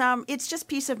it's just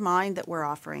peace of mind that we're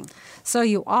offering. So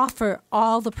you offer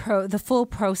all the full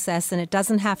process, and it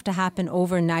doesn't have to happen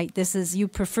overnight. You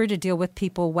prefer to deal with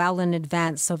people well in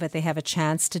advance so that they have a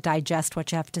chance to digest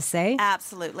what you have to say?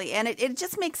 Absolutely. And it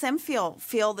just makes them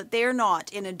feel that they're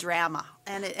not in a drama,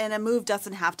 and a move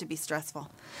doesn't have to be stressful.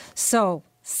 So,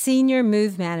 Senior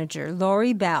Move Manager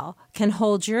Lori Bell can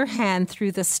hold your hand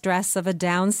through the stress of a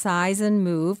downsize and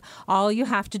move. All you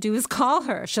have to do is call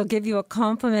her. She'll give you a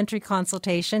complimentary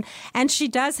consultation, and she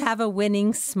does have a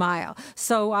winning smile.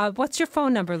 So what's your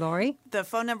phone number, Lori? The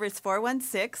phone number is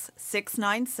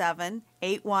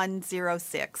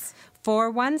 416-697-8106.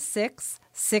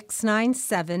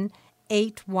 416-697-8106.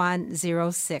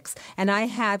 8106. And I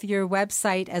have your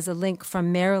website as a link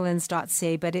from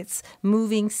marilyns.ca, but it's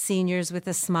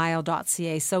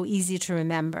movingseniorswithasmile.ca. So easy to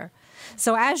remember.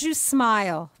 So as you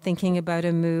smile thinking about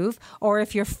a move, or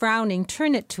if you're frowning,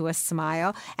 turn it to a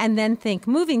smile, and then think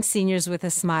Moving Seniors with a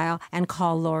Smile and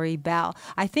call Lori Bell.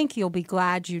 I think you'll be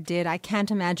glad you did. I can't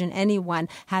imagine anyone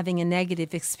having a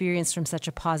negative experience from such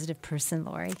a positive person,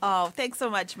 Lori. Oh, thanks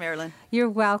so much, Marilyn. You're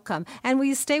welcome. And will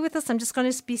you stay with us? I'm just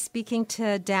going to be speaking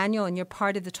to Daniel, and you're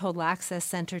part of the Total Access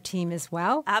Center team as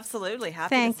well. Absolutely.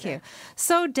 Happy Thank you.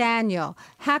 So, Daniel,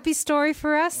 happy story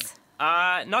for us?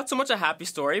 Not so much a happy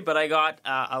story, but I got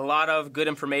a lot of good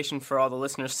information for all the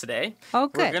listeners today. Oh,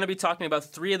 good. We're going to be talking about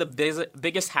 3 of the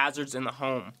biggest hazards in the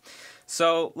home.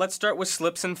 So let's start with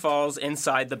slips and falls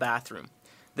inside the bathroom.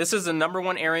 This is the number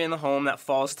one area in the home that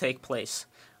falls take place.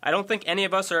 I don't think any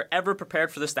of us are ever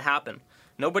prepared for this to happen.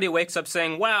 Nobody wakes up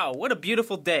saying, wow, what a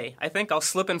beautiful day. I think I'll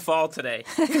slip and fall today.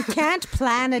 You can't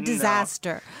plan a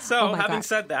disaster. No. So, oh having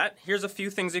said that, here's a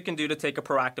few things you can do to take a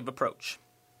proactive approach.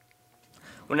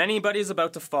 When anybody is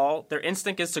about to fall, their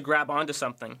instinct is to grab onto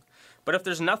something. But if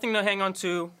there's nothing to hang on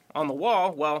to on the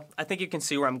wall, well, I think you can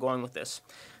see where I'm going with this.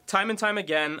 Time and time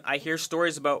again, I hear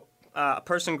stories about a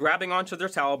person grabbing onto their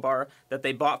towel bar that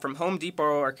they bought from Home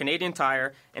Depot or Canadian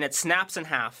Tire, and it snaps in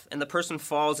half, and the person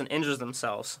falls and injures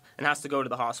themselves and has to go to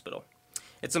the hospital.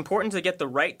 It's important to get the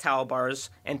right towel bars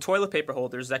and toilet paper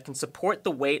holders that can support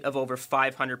the weight of over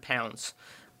 500 pounds.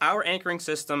 Our anchoring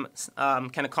system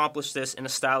can accomplish this in a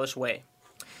stylish way.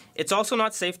 It's also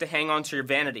not safe to hang onto your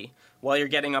vanity while you're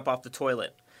getting up off the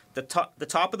toilet. The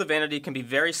top of the vanity can be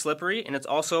very slippery, and it's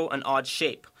also an odd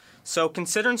shape. So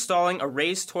consider installing a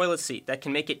raised toilet seat that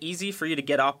can make it easy for you to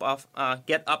get up off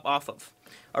of.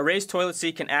 A raised toilet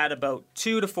seat can add about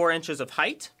 2 to 4 inches of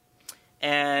height,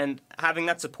 and having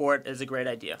that support is a great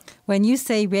idea. When you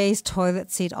say raised toilet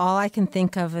seat, all I can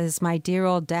think of is my dear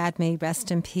old dad, may he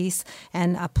rest in peace,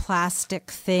 and a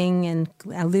plastic thing and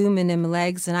aluminum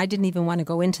legs, and I didn't even want to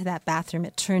go into that bathroom.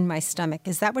 It turned my stomach.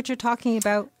 Is that what you're talking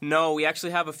about? No, we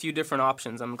actually have a few different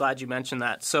options. I'm glad you mentioned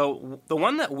that. So the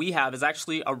one that we have is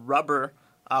actually a rubber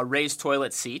raised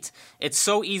toilet seat. It's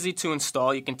so easy to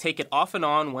install. You can take it off and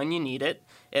on when you need it.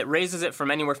 It raises it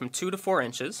from anywhere from 2 to 4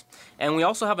 inches. And we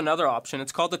also have another option.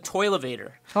 It's called the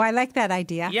Toilevator. Oh, I like that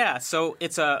idea. Yeah, so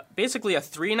it's basically a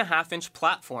 3.5-inch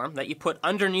platform that you put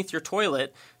underneath your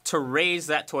toilet to raise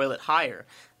that toilet higher.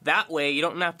 That way, you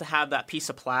don't have to have that piece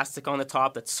of plastic on the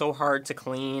top that's so hard to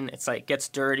clean. It's like gets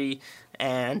dirty.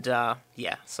 And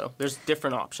so there's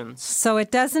different options. So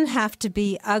it doesn't have to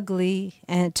be ugly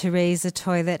and to raise a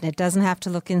toilet, and it doesn't have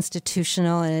to look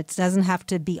institutional, and it doesn't have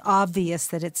to be obvious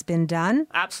that it's been done?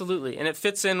 Absolutely. And it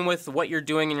fits in with what you're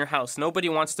doing in your house. Nobody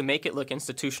wants to make it look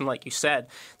institutional, like you said.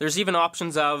 There's even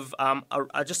options of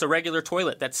just a regular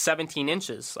toilet that's 17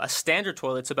 inches. A standard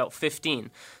toilet's about 15.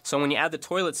 So when you add the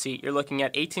toilet seat, you're looking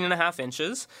at 18.5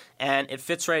 inches, and it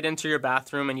fits right into your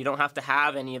bathroom, and you don't have to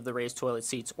have any of the raised toilet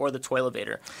seats or the Toilevator.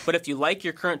 But if you like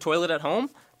your current toilet at home,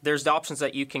 there's the options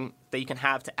that you can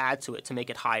have to add to it to make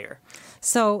it higher.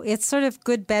 So it's sort of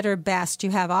good, better, best.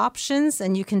 You have options,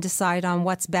 and you can decide on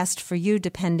what's best for you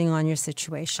depending on your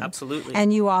situation. Absolutely.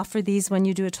 And you offer these when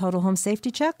you do a total home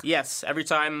safety check? Yes. Every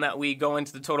time that we go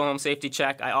into the total home safety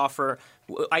check,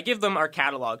 I give them our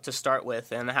catalog to start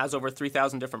with, and it has over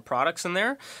 3,000 different products in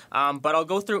there. But I'll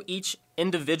go through each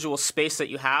individual space that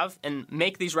you have and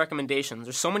make these recommendations.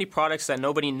 There's so many products that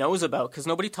nobody knows about because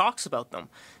nobody talks about them.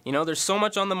 You know, there's so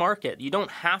much on the market. You don't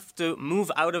have to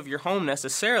move out of your home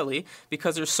necessarily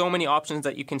because there's so many options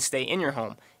that you can stay in your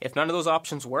home. If none of those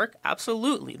options work,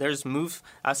 absolutely. There's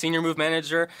Senior Move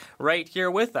Manager right here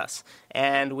with us.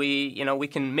 And we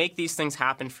can make these things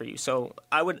happen for you. So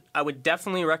I would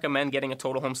definitely recommend getting a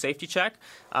total home safety check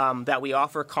that we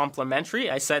offer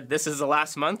complimentary. I said this is the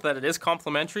last month that it is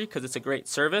complimentary because it's a great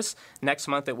service. Next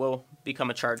month it will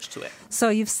become a charge to it. So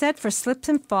you've said for slips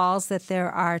and falls that there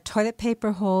are toilet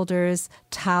paper holders,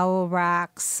 towel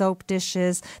racks, soap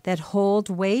dishes that hold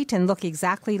weight and look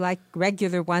exactly like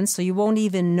regular ones, so you won't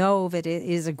even know that it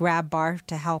is a grab bar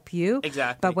to help you.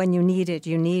 Exactly. But when you need it,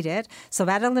 you need it. So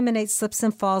that eliminates slips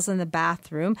and falls in the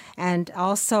bathroom, and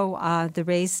also the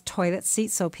raised toilet seat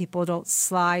so people don't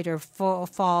slide or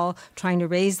fall trying to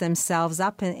raise themselves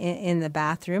up in the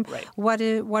bathroom. Right. What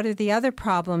are the other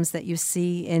problems that you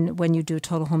see when you do a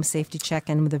total home safety check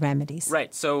and the remedies?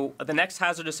 Right. So the next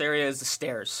hazardous area is the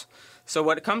stairs. So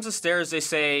when it comes to stairs, they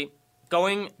say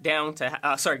going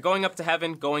up to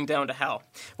heaven, going down to hell,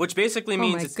 which basically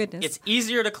means it's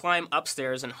easier to climb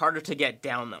upstairs and harder to get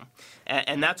down them.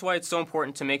 And that's why it's so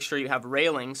important to make sure you have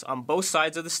railings on both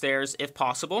sides of the stairs if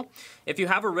possible. If you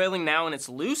have a railing now and it's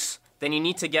loose, then you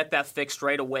need to get that fixed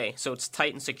right away so it's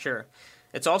tight and secure.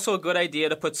 It's also a good idea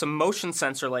to put some motion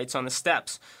sensor lights on the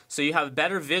steps so you have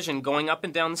better vision going up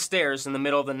and down the stairs in the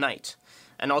middle of the night.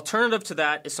 An alternative to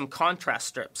that is some contrast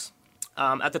strips.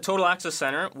 At the Total Access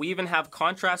Center, we even have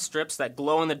contrast strips that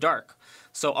glow in the dark.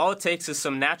 So all it takes is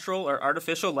some natural or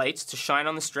artificial lights to shine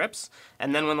on the strips,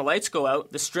 and then when the lights go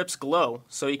out, the strips glow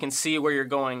so you can see where you're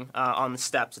going on the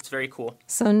steps. It's very cool.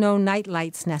 So no night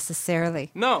lights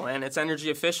necessarily. No, and it's energy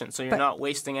efficient, so you're not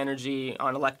wasting energy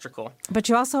on electrical. But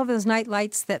you also have those night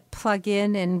lights that plug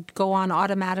in and go on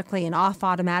automatically and off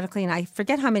automatically, and I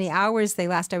forget how many hours they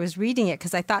last. I was reading it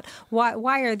because I thought,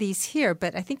 why are these here?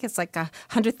 But I think it's like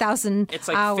 100,000 It's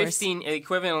like hours. 15,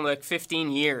 equivalent of like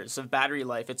 15 years of battery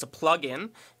life. It's a plug-in,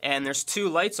 and there's 2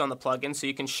 lights on the plug-in, so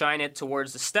you can shine it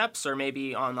towards the steps or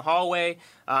maybe on the hallway.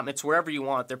 It's wherever you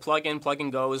want. They're plug-in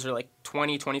goes are like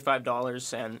 $20,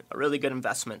 $25, and a really good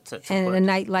investment to and put. a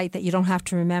night light that you don't have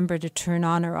to remember to turn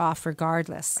on or off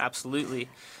regardless. Absolutely.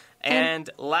 And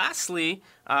lastly,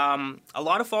 a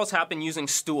lot of falls happen using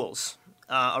stools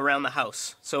around the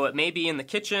house. So it may be in the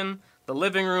kitchen, the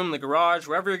living room, the garage,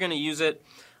 wherever you're going to use it.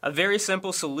 A very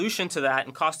simple solution to that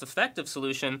and cost-effective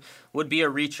solution would be a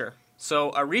reacher.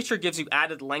 So a reacher gives you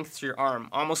added length to your arm,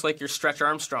 almost like your Stretch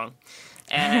Armstrong.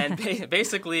 And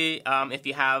basically, if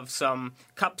you have some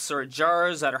cups or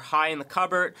jars that are high in the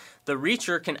cupboard, the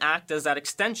reacher can act as that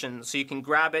extension. So you can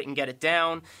grab it and get it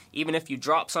down. Even if you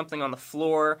drop something on the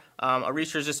floor, a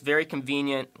reacher is just very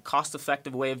convenient,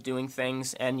 cost-effective way of doing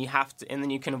things. And then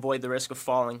you can avoid the risk of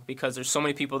falling because there's so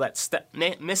many people that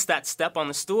miss that step on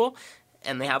the stool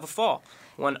and they have a fall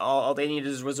when all they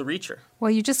needed was a reacher.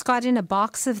 Well, you just got in a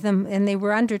box of them, and they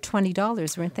were under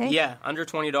 $20, weren't they? Yeah, under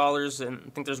 $20, and I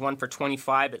think there's one for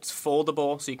 $25. It's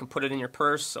foldable, so you can put it in your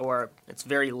purse, or it's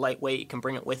very lightweight. You can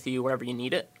bring it with you wherever you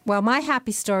need it. Well, my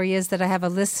happy story is that I have a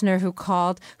listener who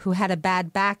called who had a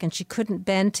bad back, and she couldn't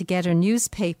bend to get her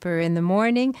newspaper in the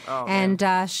morning. Oh, and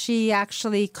she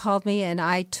actually called me, and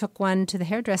I took one to the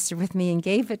hairdresser with me and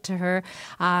gave it to her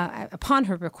upon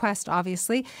her request,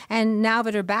 obviously. And now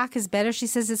that her back is better, she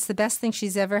says it's the best thing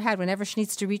she's ever had. Whenever she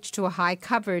needs to reach to a high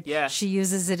cupboard, she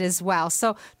uses it as well.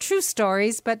 So true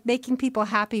stories, but making people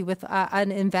happy with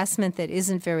an investment that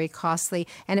isn't very costly,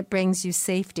 and it brings you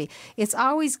safety. It's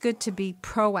always good to be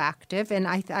proactive, and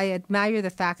I admire the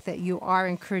fact that you are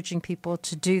encouraging people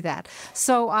to do that.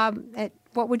 So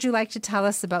what would you like to tell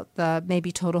us about the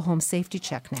maybe Total Home Safety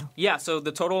Check now? Yeah, so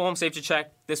the Total Home Safety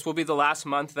Check, this will be the last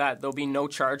month that there'll be no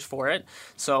charge for it.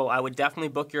 So I would definitely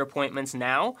book your appointments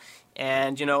now.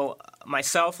 And,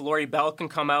 myself, Lori Bell can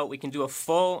come out. We can do a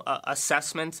full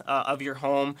assessment of your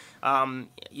home.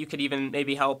 You could even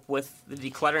maybe help with the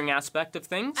decluttering aspect of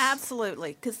things.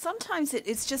 Absolutely, because sometimes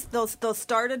it's just those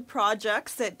started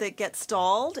projects that get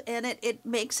stalled, and it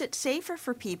makes it safer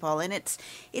for people. And it's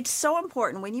so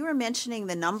important. When you were mentioning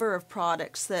the number of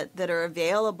products that are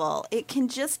available, it can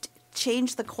just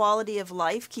change the quality of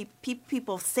life, keep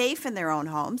people safe in their own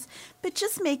homes, but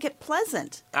just make it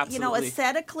pleasant. Absolutely.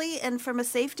 Aesthetically and from a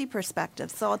safety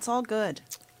perspective. So it's all good.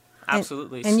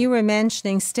 Absolutely. And you were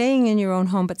mentioning staying in your own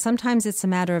home, but sometimes it's a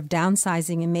matter of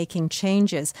downsizing and making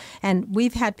changes. And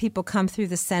we've had people come through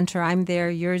the center. I'm there,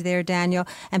 you're there, Daniel,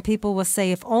 and people will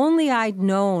say, if only I'd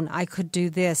known I could do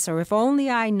this, or if only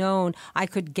I'd known I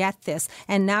could get this.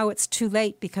 And now it's too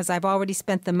late because I've already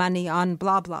spent the money on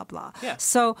blah, blah, blah. Yeah.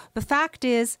 So the fact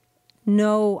is,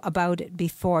 know about it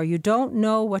before. You don't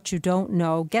know what you don't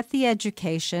know. Get the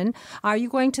education. Are you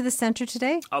going to the center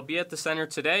today? I'll be at the center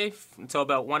today until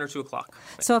about 1 or 2 o'clock.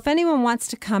 So if anyone wants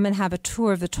to come and have a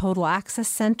tour of the Total Access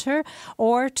Center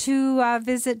or to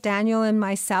visit Daniel and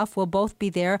myself, we'll both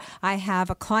be there. I have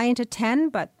a client at 10,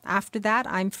 but after that,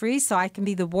 I'm free, so I can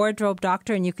be the wardrobe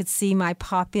doctor and you could see my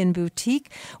pop-in boutique.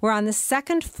 We're on the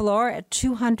 2nd floor at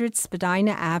 200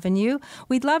 Spadina Avenue.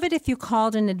 We'd love it if you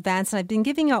called in advance, and I've been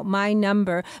giving out my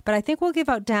number, but I think we'll give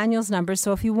out Daniel's number.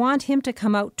 So if you want him to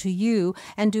come out to you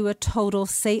and do a total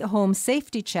home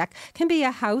safety check, can be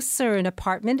a house or an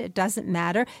apartment, it doesn't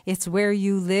matter. It's where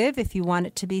you live if you want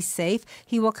it to be safe.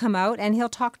 He will come out and he'll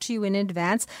talk to you in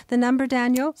advance. The number,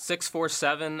 Daniel?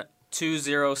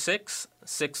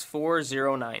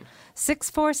 647-206-6409.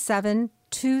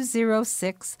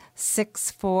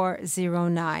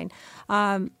 647-206-6409.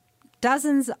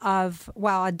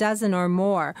 A dozen or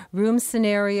more room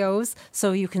scenarios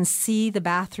so you can see the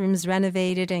bathrooms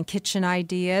renovated and kitchen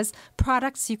ideas,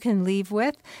 products you can leave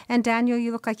with. And Daniel,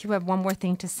 you look like you have one more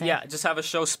thing to say. Yeah, just have a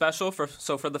show special for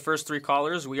the first 3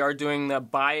 callers. We are doing the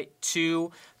buy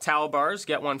 2 towel bars,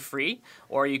 get 1 free,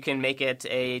 or you can make it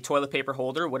a toilet paper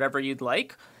holder, whatever you'd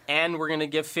like. And we're going to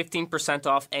give 15%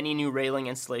 off any new railing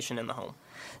installation in the home.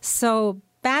 So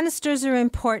Banisters are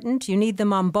important. You need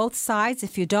them on both sides.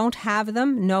 If you don't have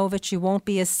them, know that you won't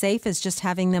be as safe as just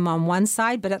having them on one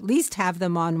side, but at least have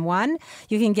them on one.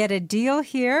 You can get a deal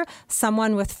here,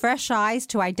 someone with fresh eyes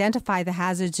to identify the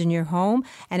hazards in your home,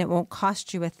 and it won't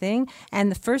cost you a thing.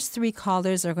 And the first 3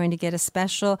 callers are going to get a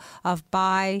special of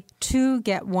buy 2,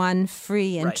 get 1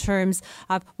 free in terms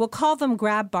of, we'll call them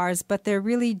grab bars, but they're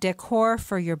really decor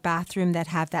for your bathroom that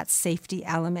have that safety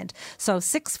element. So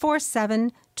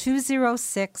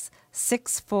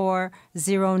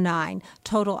 647-206-6409.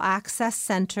 Total Access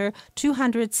Center,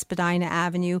 200 Spadina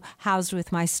Avenue, housed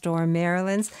with my store,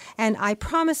 Maryland's. And I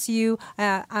promise you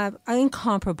an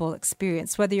incomparable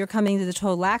experience. Whether you're coming to the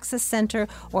Total Access Center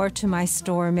or to my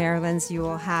store, Maryland's, you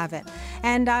will have it.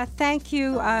 And thank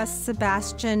you,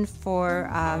 Sebastian, for...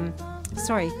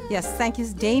 thank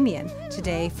you, Damien,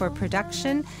 today for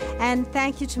production. And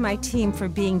thank you to my team for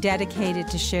being dedicated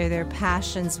to share their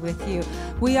passions with you.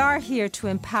 We are here to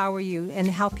empower you and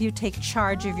help you take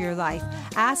charge of your life.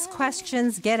 Ask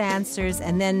questions, get answers,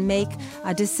 and then make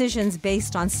decisions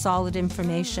based on solid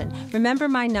information. Remember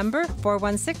my number,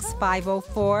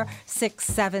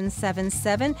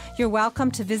 416-504-6777. You're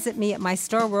welcome to visit me at my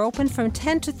store. We're open from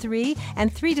 10 to 3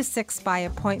 and 3 to 6 by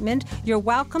appointment. You're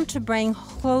welcome to bring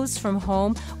clothes from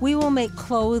home. We will make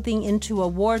clothing into a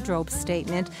wardrobe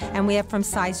statement, and we have from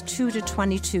size 2 to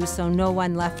 22, so no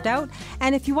one left out.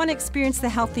 And if you want to experience the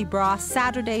healthy bra,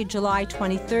 Saturday, July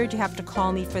 23rd, you have to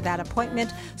call me for that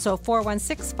appointment. So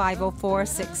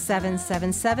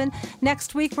 416-504-6777.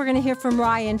 Next week, we're going to hear from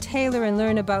Ryan Taylor and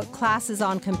learn about classes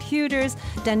on computers.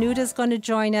 Danuda's going to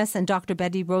join us, and Dr.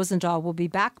 Betty Rosendahl will be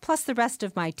back, plus the rest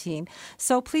of my team.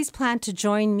 So please plan to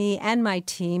join me and my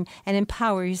team and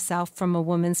empower yourself from a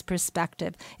woman's perspective.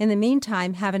 In the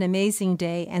meantime, have an amazing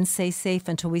day and stay safe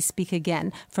until we speak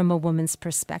again from a woman's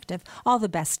perspective. All the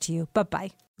best to you.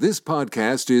 Bye-bye. This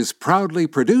podcast is proudly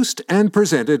produced and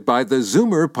presented by the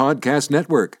Zoomer Podcast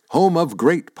Network, home of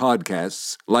great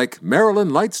podcasts like Marilyn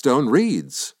Lightstone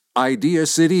Reads, Idea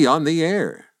City on the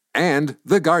Air, and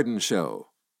The Garden Show.